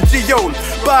conflicts to Geode.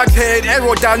 Bogshead,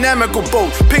 aerodynamical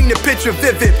boat, paint the picture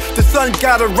vivid. The sun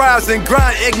gotta rise and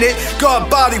grind ignite. God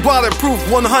body waterproof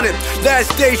 100.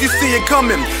 Last days you see it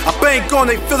coming. I bank on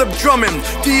it, Philip Drummond.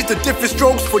 These are different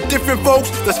strokes for different folks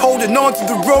that's holding on to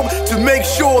the rope to make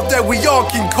sure that we all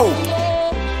can cope.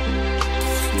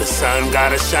 The sun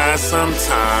gotta shine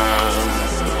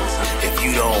sometimes. If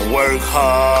you don't work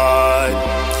hard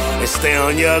and stay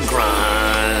on your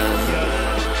grind.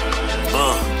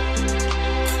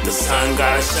 The sun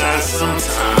gotta shine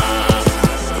sometime.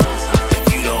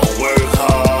 If you don't work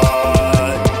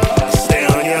hard, stay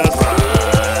on your grind.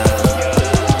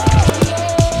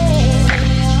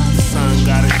 The sun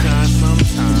gotta shine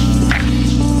sometime.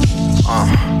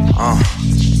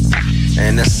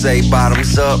 And they say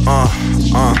bottoms up,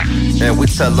 and we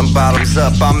tell them bottoms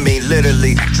up. I mean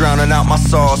literally, drowning out my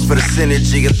sauce for the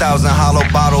synergy. 1,000 hollow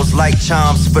bottles like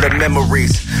chimes for the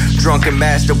memories. Drunken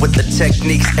master with the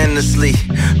techniques endlessly.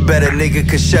 Better nigga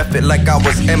could chef it like I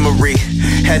was Emery.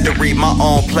 Had to read my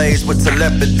own plays with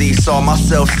telepathy. Saw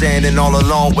myself standing all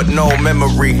alone with no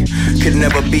memory. Could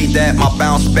never beat that, my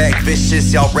bounce back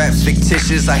vicious. Y'all raps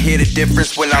fictitious, I hear the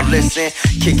difference when I listen.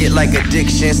 Kick it like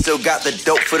addiction, still got the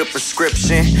dope for the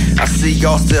prescription. I see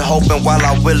y'all still hoping while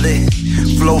I will it.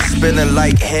 Flow spinning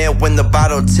like hair when the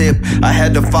bottle tip. I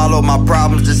had to follow my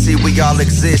problems to see we all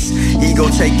exist. Ego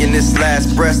taking this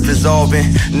last breath dissolving.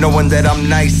 Knowing that I'm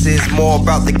nice is more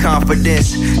about the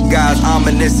confidence. God's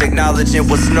ominous, acknowledging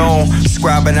what's known.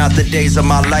 Scribing out the days of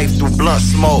my life through blunt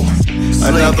smoke.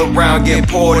 Another round get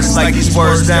poured, it's like these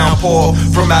words downpour.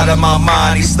 From out of my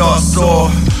mind, these thoughts soar.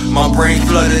 My brain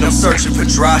flooded, I'm searching for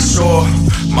dry shore.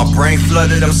 My brain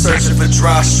flooded, I'm searching for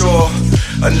dry shore.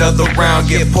 Another round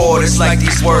get poured, it's like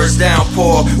these words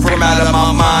downpour. From out of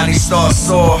my mind, these thoughts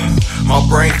soar. My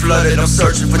brain flooded, I'm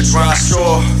searching for dry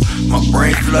shore. My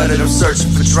brain flooded, I'm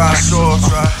searching for dry shore.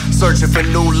 Searching for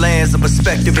new lands, the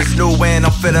perspective is new and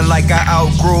I'm feeling like I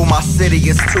outgrew my city,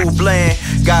 it's too bland.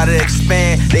 Gotta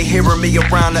expand, they hearing me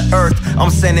around the earth. I'm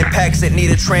sending packs that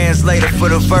need a translator for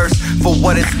the verse. For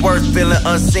what it's worth, feeling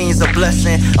unseen's a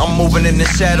blessing. I'm moving in the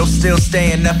shadows, still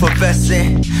staying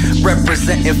effervescent.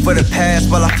 Representing for the past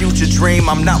while I future dream.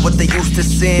 I'm not what they used to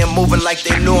seeing, moving like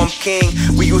they knew I'm king.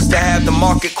 We used to have the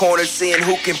market corner, seeing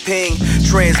who can ping.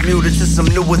 Transmuted to some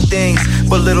newer things,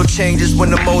 but little changes when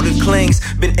the motive clings.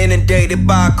 Been inundated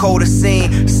by a colder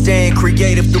scene, staying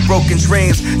creative through broken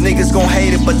dreams. Niggas gon'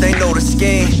 hate it, but they know the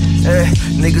scheme.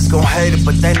 Niggas gon' hate it,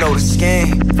 but they know the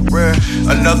scheme.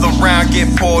 Another round get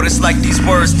poured, it's like these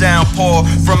words downpour.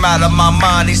 From out of my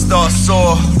mind, these thoughts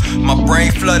soar. My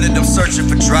brain flooded, I'm searching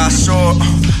for dry shore.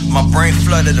 My brain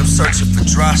flooded, I'm searching for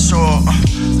dry shore.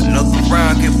 Another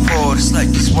round get poured, it's like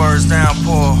these words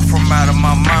downpour. From out of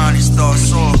my mind, these thoughts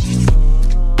soar.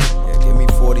 Yeah, give me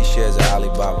 40 shares of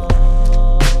Alibaba.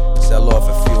 Sell off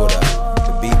a few of that.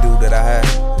 The B-dude that I had,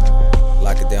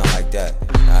 lock it down like that.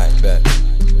 Alright, bet.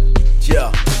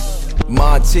 Yeah.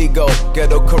 Montego,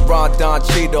 Ghetto Quran, Don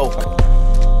Cheeto.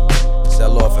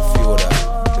 Sell off a few of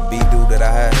that. The B-dude that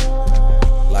I had,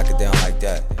 lock it down like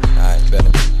that. Alright, bet.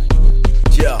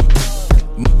 Yeah.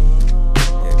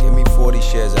 Yeah, give me 40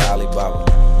 shares of Alibaba.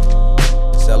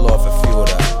 Sell off a few of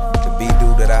that. The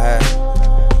B-dude that I had,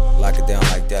 lock it down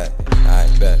like that.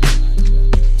 Alright, bet.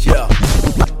 Yeah.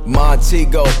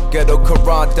 Montego, Ghetto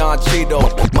Quran, Don Cheeto.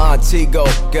 Montego,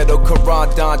 Ghetto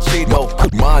Quran, Don Cheeto.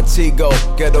 Montego,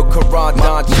 Ghetto Quran,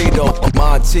 Don Cheeto.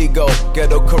 Montego,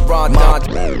 Ghetto Quran, Don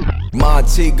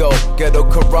Montego, Ghetto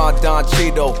Quran, Don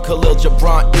Cheeto. Khalil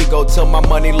Gibran, ego till my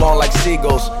money long like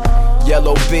seagulls.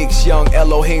 Yellow beaks, young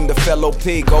Elohim, the fellow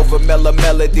peak. Over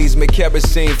melodies, make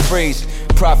kerosene freeze.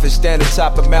 Prophets stand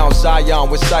atop of Mount Zion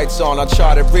with sights on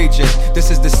uncharted regions. This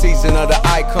is the season of the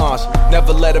icons.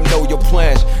 Never let them know your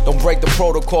plans. Don't break the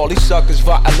protocol. These suckers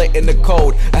violating the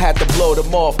code. I had to blow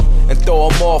them off and throw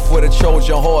them off with a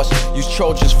Trojan horse. Use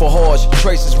Trojans for horse.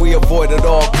 Traces we avoid at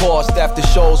all costs. After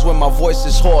shows when my voice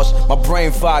is hoarse, my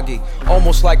brain foggy.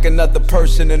 Almost like another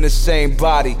person in the same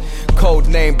body. Code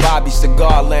name Bobby,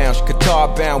 Cigar Lounge.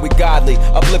 Qatar bound, we godly.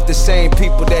 Uplift the same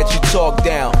people that you talk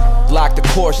down. Lock the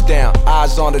course down,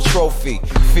 eyes on the trophy.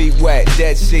 Feet wet,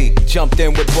 Dead Sea, jumped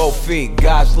in with both feet.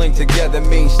 Guys linked together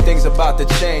means things about to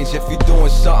change. If you're doing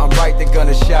something right, they're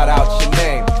gonna shout out your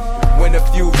name. Win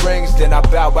a few rings, then I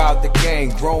bow out the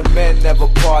game. Grown men never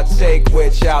partake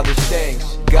with childish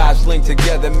things. Guys linked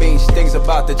together means things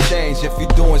about to change. If you're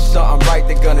doing something right,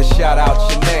 they're gonna shout out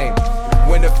your name.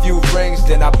 Win a few rings,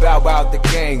 then I bow out the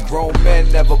game. Grown men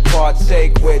never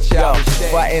partake with childish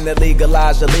things. Fighting to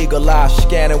legalize,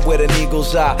 scanning with an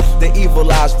eagle's eye. The evil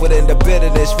lies within the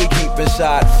bitterness we keep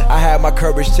inside. I had my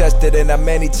courage tested and on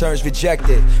many turns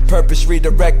rejected. Purpose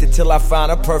redirected till I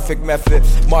found a perfect method.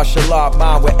 Martial art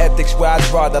mind with ethics where I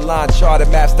draw the line. Charted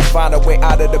maps to find a way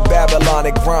out of the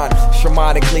Babylonic grind.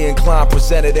 Shamanically inclined,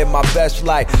 presented in my best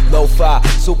light. Lo-fi,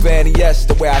 super NES,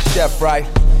 the way I chef right.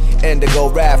 Indigo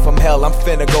rap from hell, I'm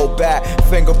finna go back.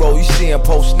 Finger roll, you see him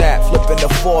post snap, flipping the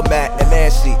format. And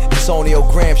Nancy, Antonio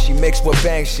Gramsci mixed with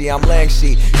Banksy. I'm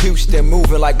Langsy, Houston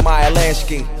moving like Maya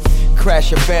Lansky.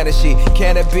 crash your fantasy.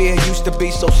 Can it be? It used to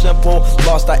be so simple.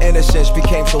 Lost our innocence,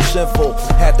 became so sinful.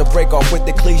 Had to break off with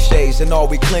the cliches and all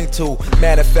we cling to.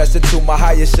 Manifested to my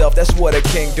higher self, that's what a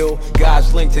king do.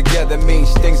 God's linked together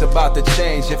means things about to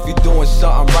change. If you're doing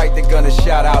something right, they're gonna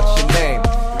shout out your name.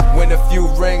 Win a few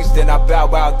rings, then I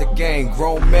bow out the game.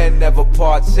 Grown men never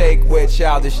partake with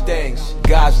childish things.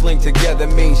 God's linked together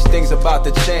means things about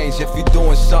to change. If you're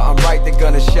doing something right, they're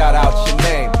gonna shout out your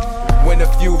name. Win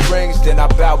a few rings, then I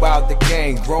bow out the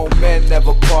game. Grown men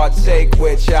never partake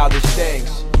with childish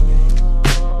things.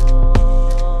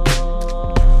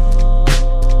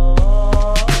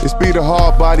 It's be the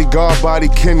hard body, guard body,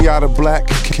 Kenyatta Black,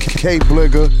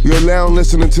 K-Bligger. You're now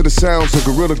listening to the sounds of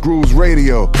Gorilla Grooves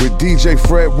Radio with DJ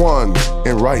Fred Ones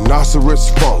and Rhinoceros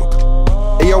Funk.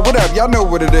 Hey yo, what up? Y'all know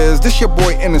what it is. This your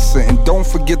boy Innocent, and don't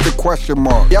forget the question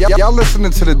mark. Y'all listening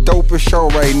to the dopest show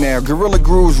right now, Gorilla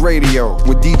Grooves Radio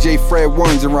with DJ Fred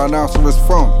Ones and Rhinoceros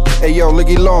Funk. Hey yo,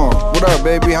 Liggy Long, what up,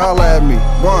 baby? Holla at me.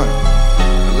 One.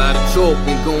 A lot of talk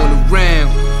been going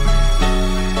around.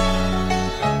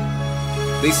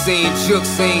 They saying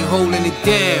Jux ain't holding it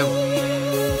down.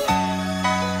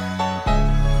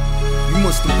 You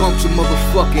must have bumped your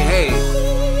motherfucking head.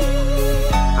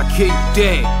 I kill you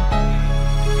dead.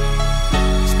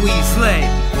 Squeeze leg.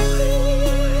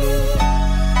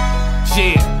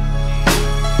 Yeah.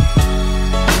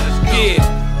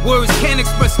 Yeah. Words can't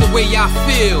express the way I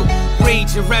feel.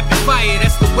 Rage and rapid fire,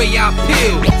 that's the way I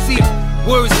feel. See,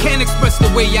 words can't express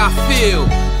the way I feel.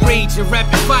 Rage and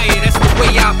rapid fire, that's the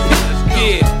way I feel.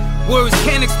 Yeah, words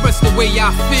can't express the way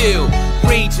I feel.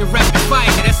 Rage and rapid fire,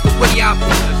 that's the way I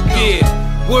feel. Yeah,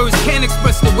 words can't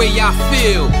express the way I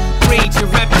feel. Rage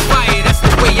and rapid fire, that's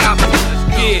the way I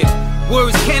feel. Yeah,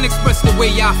 words can't express the way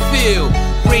I feel.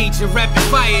 Rage and rapid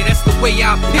fire, that's the way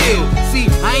I feel. See,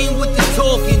 I ain't with the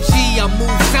talking, G, I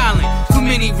move silent. Too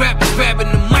many rappers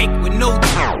grabbing the mic with no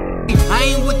time.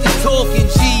 I ain't with the talking,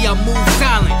 G, I move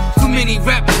silent. Too many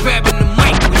rappers grabbing the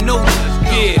mic with no time.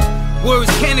 Yeah.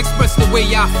 Words can't express the way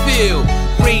I feel.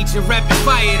 Rage and rapid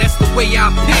fire, that's the way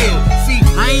I feel. See,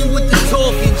 I ain't with the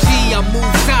talking, G, I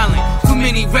move silent. Too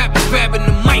many rappers grabbing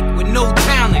the mic with no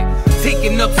talent.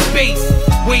 Taking up space,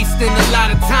 wasting a lot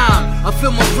of time. I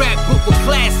fill my rap book with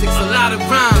classics, a lot of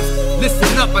rhymes.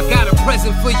 Listen up, I got a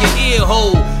present for your ear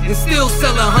hole. And still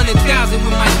sell 100,000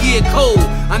 with my year cold.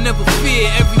 I never fear,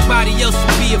 everybody else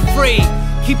should be afraid.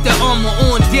 Keep the armor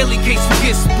on daily case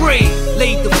you get sprayed.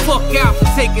 Laid the fuck out for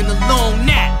taking a long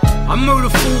nap. I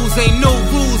murder fools, ain't no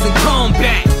rules in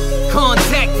combat.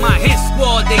 Contact my hit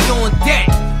squad, they on deck.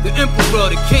 The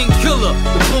emperor, the king killer,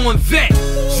 the born vet.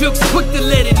 Jukes quick to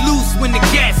let it loose when the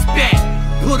gas back.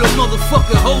 Put a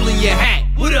motherfucking hole in your hat.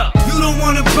 What up? You don't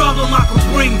want a problem I can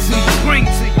bring to you. Bring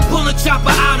to you. Pull a chopper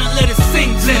out and let it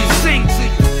sing to you. Sing to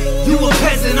you. You a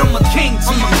peasant, I'm a king to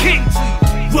you. I'm a king to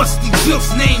you. Rusty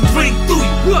Jukes name ring through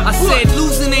you. I said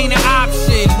losing ain't an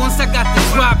option. Once I got the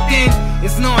dropped in,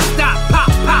 it's non-stop. Pop,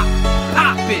 pop,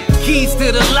 pop it. Keys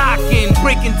to the lock-in,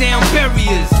 breaking down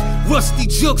barriers. Rusty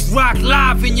Jukes rock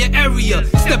live in your area.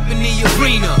 Step in the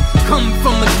arena, coming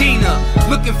from Medina.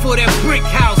 Looking for that brick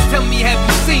house, tell me have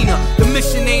you seen her? The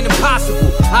mission ain't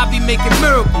impossible, I'll be making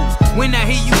miracles. When I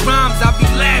hear you rhymes, I'll be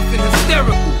laughing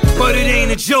hysterical. But it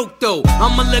ain't a joke though,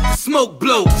 I'ma let the smoke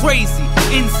blow. Crazy,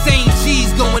 insane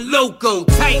G's going loco.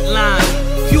 Tight lines,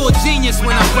 pure genius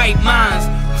when I write minds.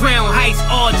 Crown Heights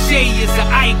RJ is an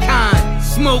icon.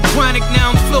 Smoke chronic, now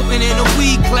I'm floating in a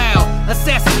weed cloud.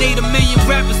 Assassinate 1 million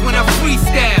rappers when I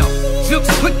freestyle.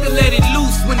 Jukes quick to let it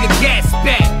loose when the gas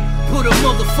back. Put a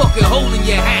motherfucking hole in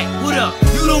your hat. What up?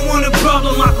 You don't want a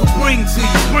problem I can bring to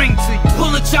you. Bring to you.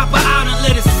 Pull a chopper out and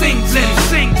let it sing to you.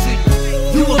 Sing to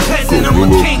you. You a peasant, I'm a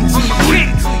king to you. I'm a king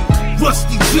to you.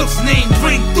 Rusty Jukes name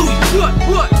ring through you.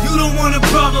 What? You don't want a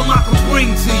problem I can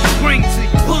bring to you. Bring to you.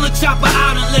 Pull a chopper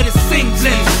out and let it sing to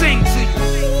you. Sing to you.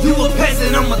 You a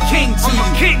peasant, I'm a king to you.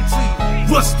 I'm a king to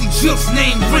you. Rusty Jukes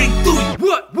name ring through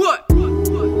you. What?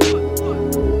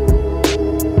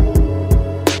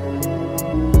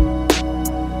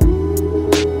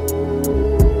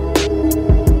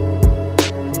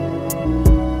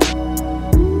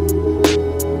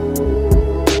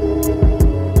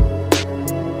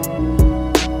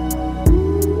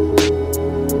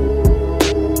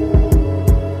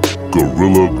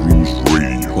 Gorilla Grooves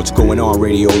Radio. What's going on,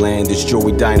 Radio Land? It's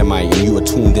Joey Dynamite, and you are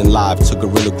tuned in live to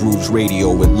Gorilla Grooves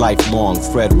Radio with Lifelong,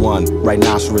 Fred One,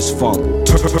 Rhinoceros Funk.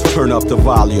 Turn up the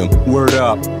volume. Word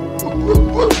up.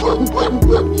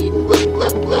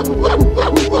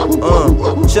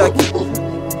 Check it.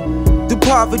 The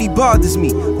poverty bothers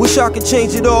me. Wish I could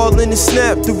change it all in a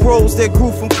snap. The roads that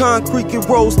grew from concrete get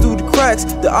rolls through the cracks.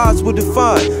 the odds were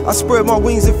defied. I spread my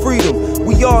wings in freedom.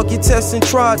 We all get tested and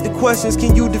tried. The questions,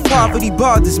 can you defy poverty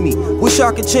bothers me. Wish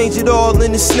I could change it all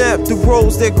in a snap. The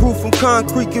roads that grew from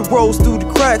concrete and rose through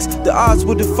the cracks. The odds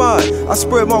were defied. I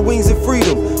spread my wings in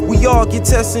freedom. We all get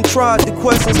tested and tried. The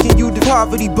questions, can you defy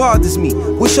poverty bothers me.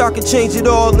 Wish I could change it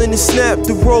all in a snap.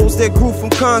 The roads that grew from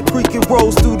concrete and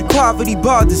rose through the poverty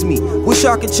bothers me. Wish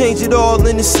I could change it all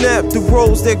in a snap. The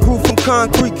roads that grew from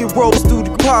concrete and rose through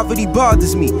the poverty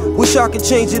bothers me. Wish I could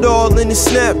change it all in a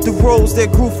snap. The roads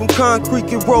that grew from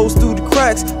concrete and rose through the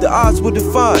cracks. The odds were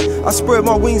defied. I spread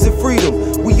my wings in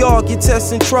freedom. We all get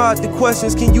tested and tried. The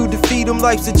questions, can you defeat them?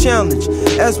 Life's a challenge.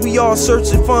 As we all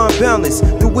search and find balance.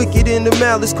 The wicked and the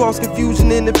malice cause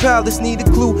confusion in the palace. Need a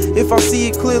clue. If I see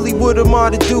it clearly, what am I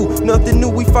to do? Nothing new.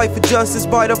 We fight for justice.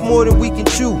 Bite off more than we can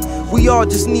chew. We all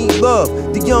just need love.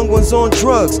 The young ones on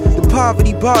drugs. The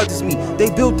poverty bothers me. They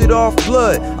built it off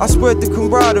blood. I spread the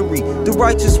camaraderie. The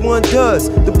righteous one does.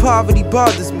 The poverty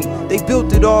bothers me. They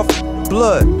built it off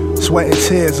blood. Sweat and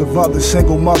tears of other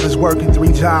single mothers working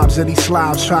 3 jobs. And these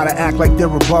slobs try to act like they're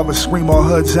above us. Scream our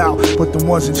hoods out, but the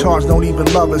ones in charge don't even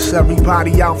love us.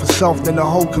 Everybody out for self, then the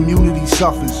whole community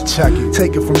suffers. Check it.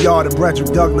 Take it from y'all to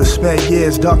Frederick Douglass. Spent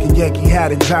years ducking Yankee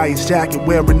hat and Giants jacket,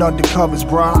 wearing undercovers,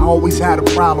 bro. I always had a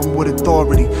problem with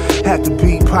authority. Had to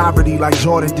beat poverty like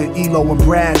Jordan did Elo and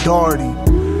Brad Daugherty.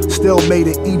 Still made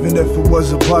it even if it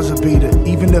was a buzzer beater.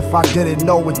 Even if I didn't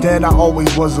know it then, I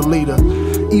always was a leader.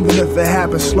 Even if it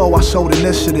happened slow, I showed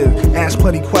initiative. Asked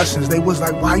plenty questions, they was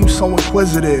like, why you so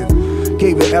inquisitive?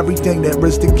 Gave it everything that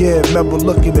was to give. Remember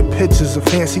looking at pictures of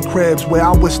fancy cribs where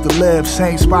I wish to live.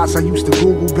 Same spots I used to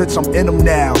Google, bitch, I'm in them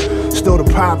now. Still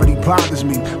the poverty bothers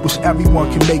me, wish everyone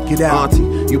can make it out.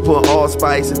 Auntie, you put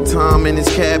allspice and thyme in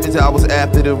this cabbage. I was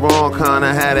after the wrong kind.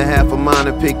 I had a half a mind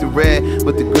to pick the red,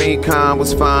 but the green kind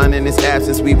was fine. In its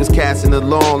absence, we was casting a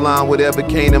long line. Whatever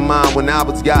came to mind when I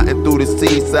was gotten through the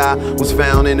seaside was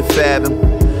found in the fathom.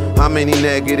 How many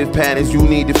negative patterns you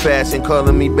need to fashion?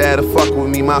 Calling me bad or fuck with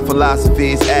me, my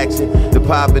philosophy is action. The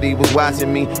poverty was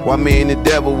watching me while me and the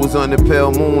devil was under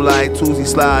pale moonlight. Tuesday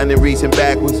sliding and reaching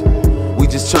backwards. We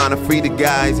just trying to free the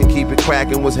guys and keep it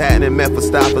cracking. What's happening?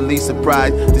 Mephistopheles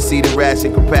surprised to see the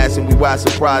ration compassion. We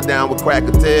watching pride down with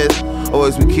cracker tears. Or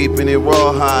is we keeping it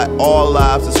raw hot? All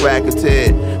lives is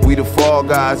racketeered. We the fall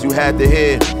guys you had to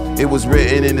hear. It was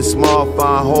written in the small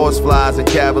font, horseflies and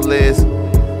cavaliers.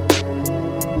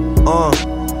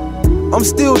 I'm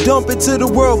still dumping till the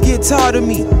world get tired of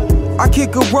me. I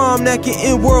kick a rhyme that can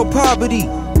end world poverty.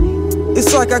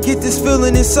 It's like I get this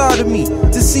feeling inside of me.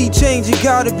 To see change, it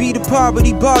gotta be the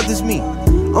poverty bothers me.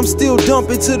 I'm still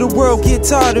dumping till the world get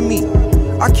tired of me.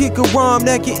 I kick a rhyme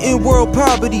that can end world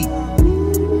poverty.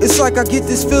 It's like I get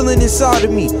this feeling inside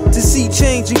of me. To see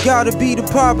change, it gotta be the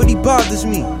poverty bothers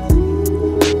me.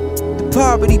 The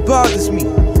poverty bothers me.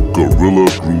 Gorilla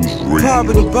Grooves Radio.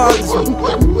 Poverty bothers me.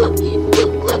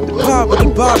 Poverty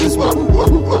bothers me.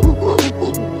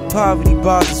 Poverty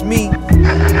bothers me.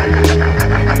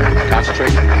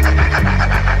 Concentrate.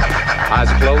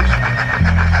 Eyes closed.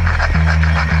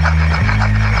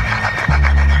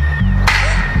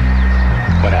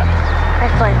 What happened? I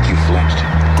flinched. You flinched.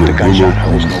 The gunshot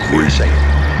holds no fear. Say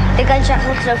it. The gunshot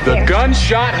holds no fear. The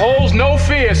gunshot holds no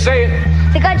fear. Say it.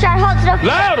 The gunshot holds no fear.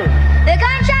 Louder. The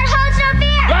gunshot holds no fear.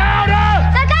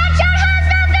 Louder. The gunshot holds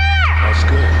no fear. That's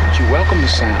good. But you welcome the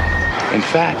sound. In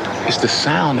fact, it's the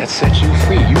sound that sets you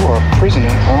free. You are a prisoner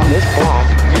on this block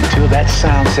until that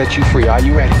sound sets you free. Are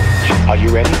you ready? Are you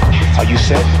ready? Are you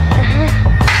set?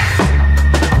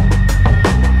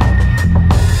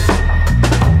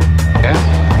 Yeah?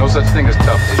 No such thing as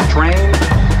tough. There's trained,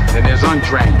 then there's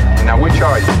untrained. Now, which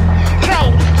are you?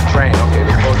 Trained. Trained. Okay,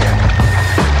 let's go again.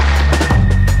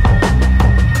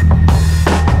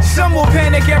 Some will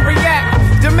panic and react,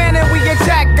 demanding we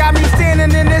attack. Got me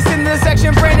standing in this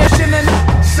intersection, brandishing.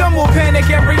 Some will panic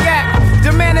and react,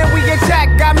 demanding we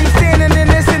attack. Got me standing in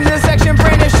this intersection,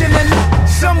 brandishing.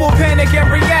 Some will panic and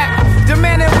react,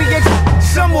 demanding we get.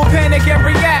 Some will panic and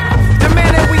react,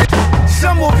 demanding we.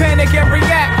 Some will panic and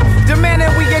react,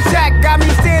 demanding we attack. Got me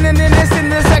standing in this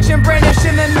intersection,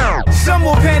 brandishing. Some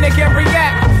will panic and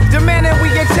react, demanding we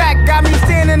attack. Got me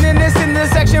standing in this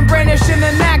intersection, brandishing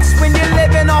an axe. When you're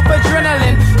living off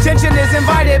adrenaline, tension is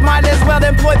invited. Might as well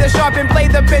employ the sharp and play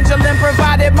the pendulum.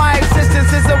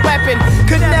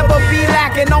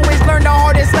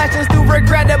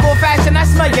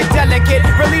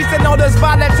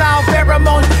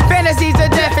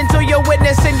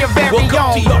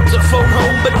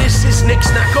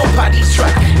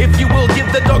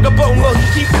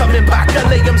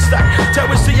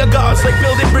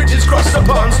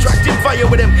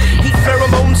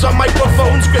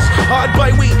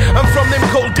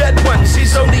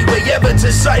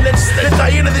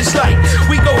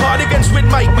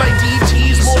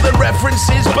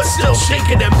 differences, but still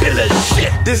shaking them pillars.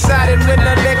 Shit. Decided when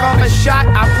to lick off a shot,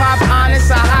 I pop honest,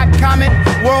 a hot comment.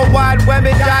 Worldwide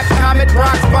Web.com it,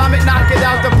 rocks bomb it, knock it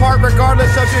out the park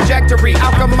regardless of trajectory.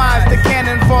 Alchemize the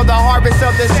cannon for the harvest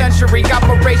of the century.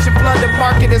 Operation Flood the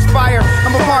market is fire,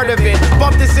 I'm a part of it.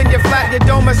 Bump this in your flat, your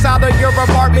domicile or your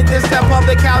apartment. This that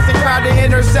public housing, crowded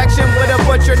intersection with a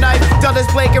butcher knife. Dull as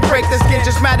blade can break the skin,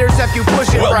 just matters if you push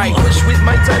it right. Push with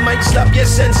might, I might stop your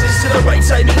senses to the right,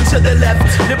 I mean to the left.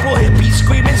 Liberal hippies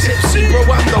screaming tipsy, bro,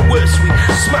 I'm the worst. We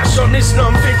smash on this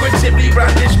non-figuratively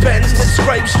brandish pens.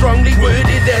 Describe strongly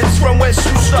worded ends from west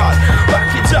to start.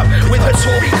 Back it up with a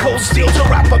Tory cold steel to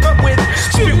wrap them up with.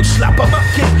 Spew, slap them up,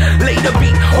 kick, lay the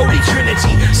beat, Holy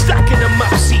Trinity. Stacking them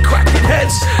up, see cracking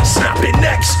heads, snapping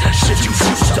necks. Should you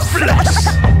choose to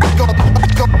flex? Go to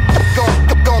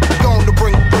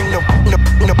bring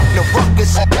the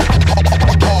ruckus.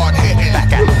 Hard hitting.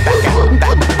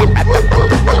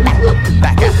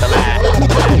 Back at the line.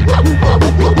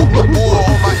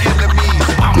 All my enemies.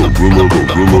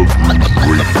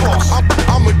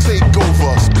 I'ma take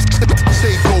over.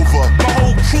 Take over. My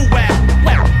whole crew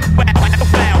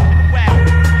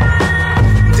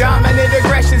Dominant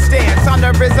aggression stance,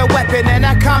 honor is a weapon and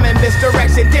a common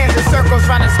misdirection. Dance in circles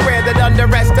round a square that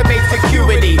underestimates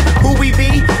acuity. Who we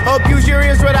be? Abuse your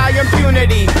ears without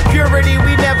impunity. Purity,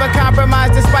 we never compromise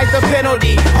despite the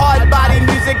penalty. Hard body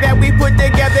music that we put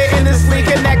together endlessly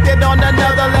connected on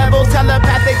another level.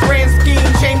 Telepathic grand scheme,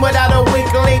 chain without a weak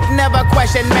link. Never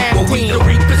question man's team. We the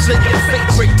reapers of your fate,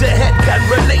 break the head, can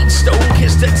relate. Stone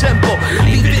kiss the temple,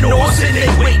 leaving oars in they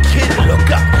wait. Kid, look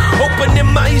up, open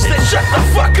them eyes, then shut the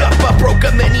fuck up. I broke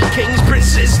a many kings,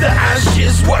 princes, the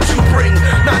ashes, what you bring.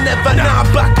 Nah, never, nah,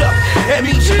 back up.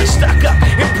 MEG, stack up.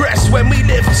 Impressed when we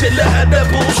live till the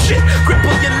bullshit.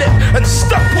 Cripple your lip and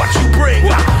stop what you bring.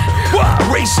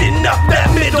 Racing up that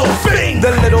middle thing.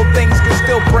 The little things can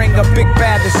still bring a big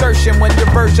bad assertion when your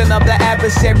version of the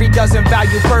adversary doesn't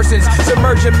value persons.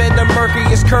 Submerge them in the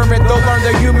murkiest current. They'll learn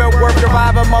the human work.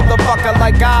 Revive a motherfucker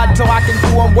like God so I can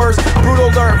do them worse.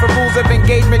 Brutal alert for rules of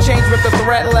engagement. Change with the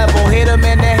threat level. Hit them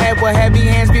in the head with heavy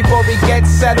hands before we get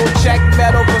settled. Check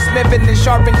metal for smithing and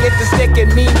sharpen. Get the stick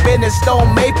and mean business.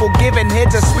 Stone maple giving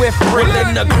hits a swift brick.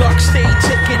 Then the clock stay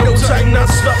ticking. No time not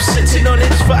stop sitting on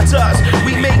its fat ass.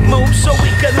 We make moves so we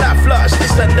can laugh lost.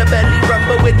 This underbelly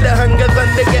rumble with the hunger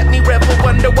thunder. Get me rebel.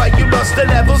 Wonder why you lost the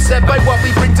level. Said by what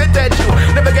we bring to dead you.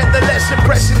 Never get the lesson.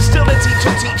 Pressing still the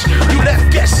teacher teach. You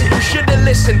left guessing. You should've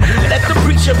listened. Let the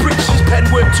preacher preach his pen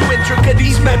work too intricate.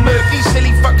 These men murk these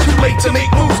silly fucks too late to make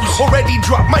moves. Already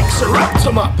drop mics and wrapped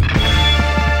them up.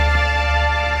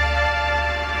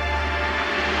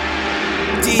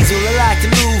 Diesel, I like to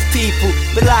move people,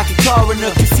 but like a coroner,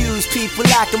 confuse people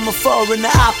like I'm a foreigner.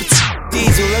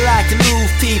 Diesel, I like to move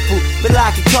people, but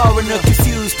like a coroner,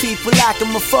 confuse people like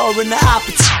I'm a foreigner.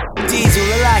 Diesel,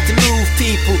 I like to move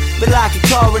people, but like a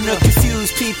coroner,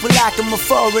 confuse people like I'm a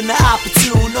foreigner.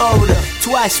 Opportune orator,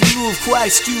 twice removed,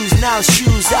 quite excused. Now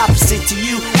shoes opposite to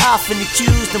you, often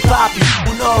accused and popular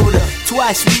orator.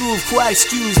 Twice removed, quite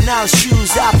excused. Now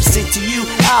shoes opposite to you,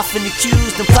 often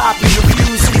accused and popular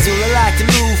views. Diesel, I like to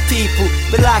move people,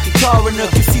 but like a coroner,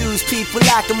 confuse people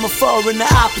like I'm a foreigner.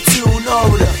 Opportune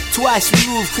orator, twice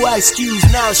removed, quite excused.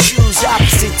 Now shoes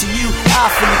opposite to you,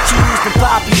 often accused and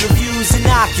popular views.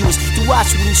 Innocuous to watch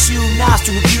with the shoe,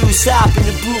 nostril abuse, hop in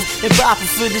the booth and bopping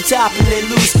for the top and let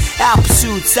loose. Our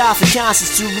pursuits, often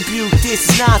conscious to rebuke. This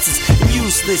is nonsense and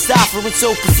useless, offering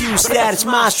so confused, status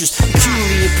monstrous,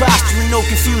 peculiar posturing, no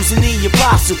confusing the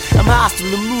apostle. I'm hostile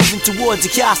and moving towards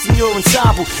the cast in your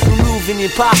ensemble, removing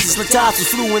imposters, like tonsils,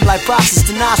 fluent like boxes,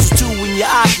 the nostrils too in your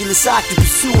oculus, octopus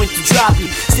pursuing to drop you.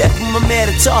 Step from my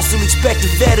metatarsal, expect a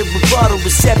vetted rebuttal,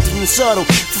 receptive and subtle.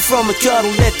 From a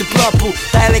cuddle, let the blood pull,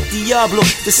 dialect Diablo,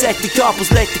 dissect the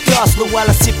carpals, let the cars flow while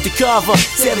I sip the carver,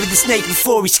 sever the snake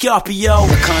before he Scorpio.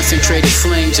 The concentrated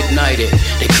flames ignited,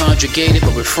 they conjugated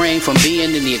but refrain from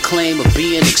being in the acclaim of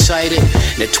being excited.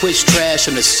 The twitch trash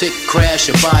on the sick crash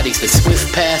of bodies, the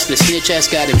swift pass, the snitch ass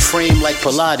got him framed like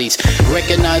Pilates.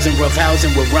 Recognizing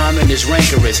roughhousing with rhyming is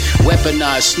rancorous,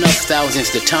 weaponized snuff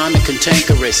thousands, the time and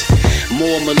cantankerous.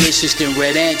 More malicious than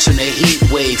red ants in a heat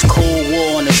wave, cold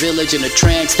war on a village in a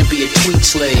trance to be a tweet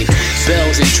slave.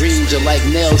 Bells and dreams are like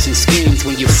nails and screams.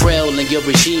 When you're frail in your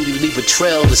regime, you leave a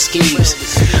trail of schemes.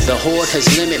 The horde has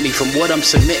limited me from what I'm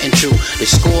submitting to. The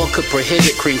score could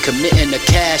prohibit cream committing a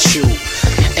cashew.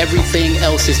 Everything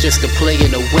else is just a play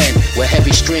and a win, with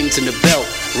heavy strings in the belt,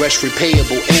 rush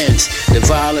repayable ends. The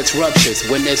violence ruptures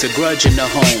when there's a grudge in the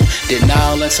home.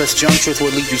 Denial and such junctures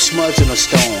will leave you smudged on a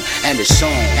stone. And the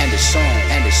song, and the song,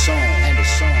 and the song, and the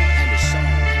song, and the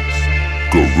song.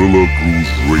 Gorilla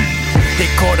Grooves Radio. They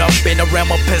caught up in a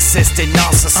realm of persistent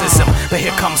narcissism. But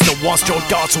here comes the ones draw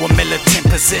darts to a militant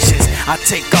positions. I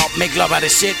take up, make love out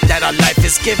of shit that our life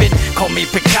is given. Call me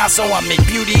Picasso, I make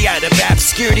beauty out of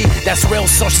obscurity. That's real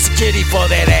social security for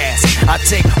that ass. I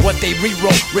take what they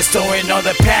rewrote, restoring all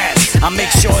the past. I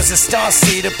make sure it's a star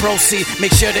seed, a proceed,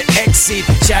 make sure to exceed.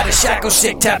 Shatter shackle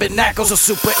shit, tabernacles, a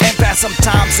super empath,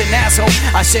 sometimes an asshole.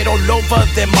 I shit all over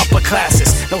them upper classes.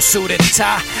 No suit and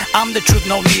tie, I'm the truth,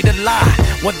 no need to lie.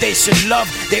 What they should love,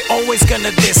 they always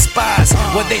gonna despise.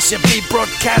 What they should be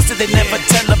broadcasted, they never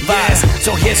televised.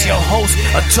 So here's your host,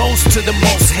 a toast to the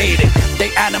most hated. They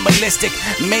animalistic,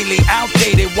 mainly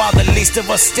outdated, while the least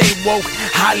of us stay woke,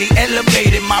 highly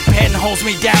elevated. My pen holds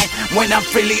me down when I'm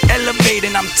freely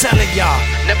elevating. I'm telling y'all,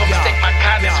 never mistake my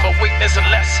kindness for weakness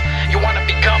unless you wanna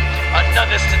become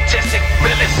another statistic.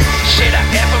 Realest shit I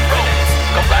ever wrote.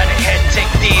 Go right ahead,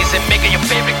 take these and make it your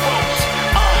favorite quotes.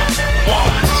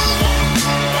 Once.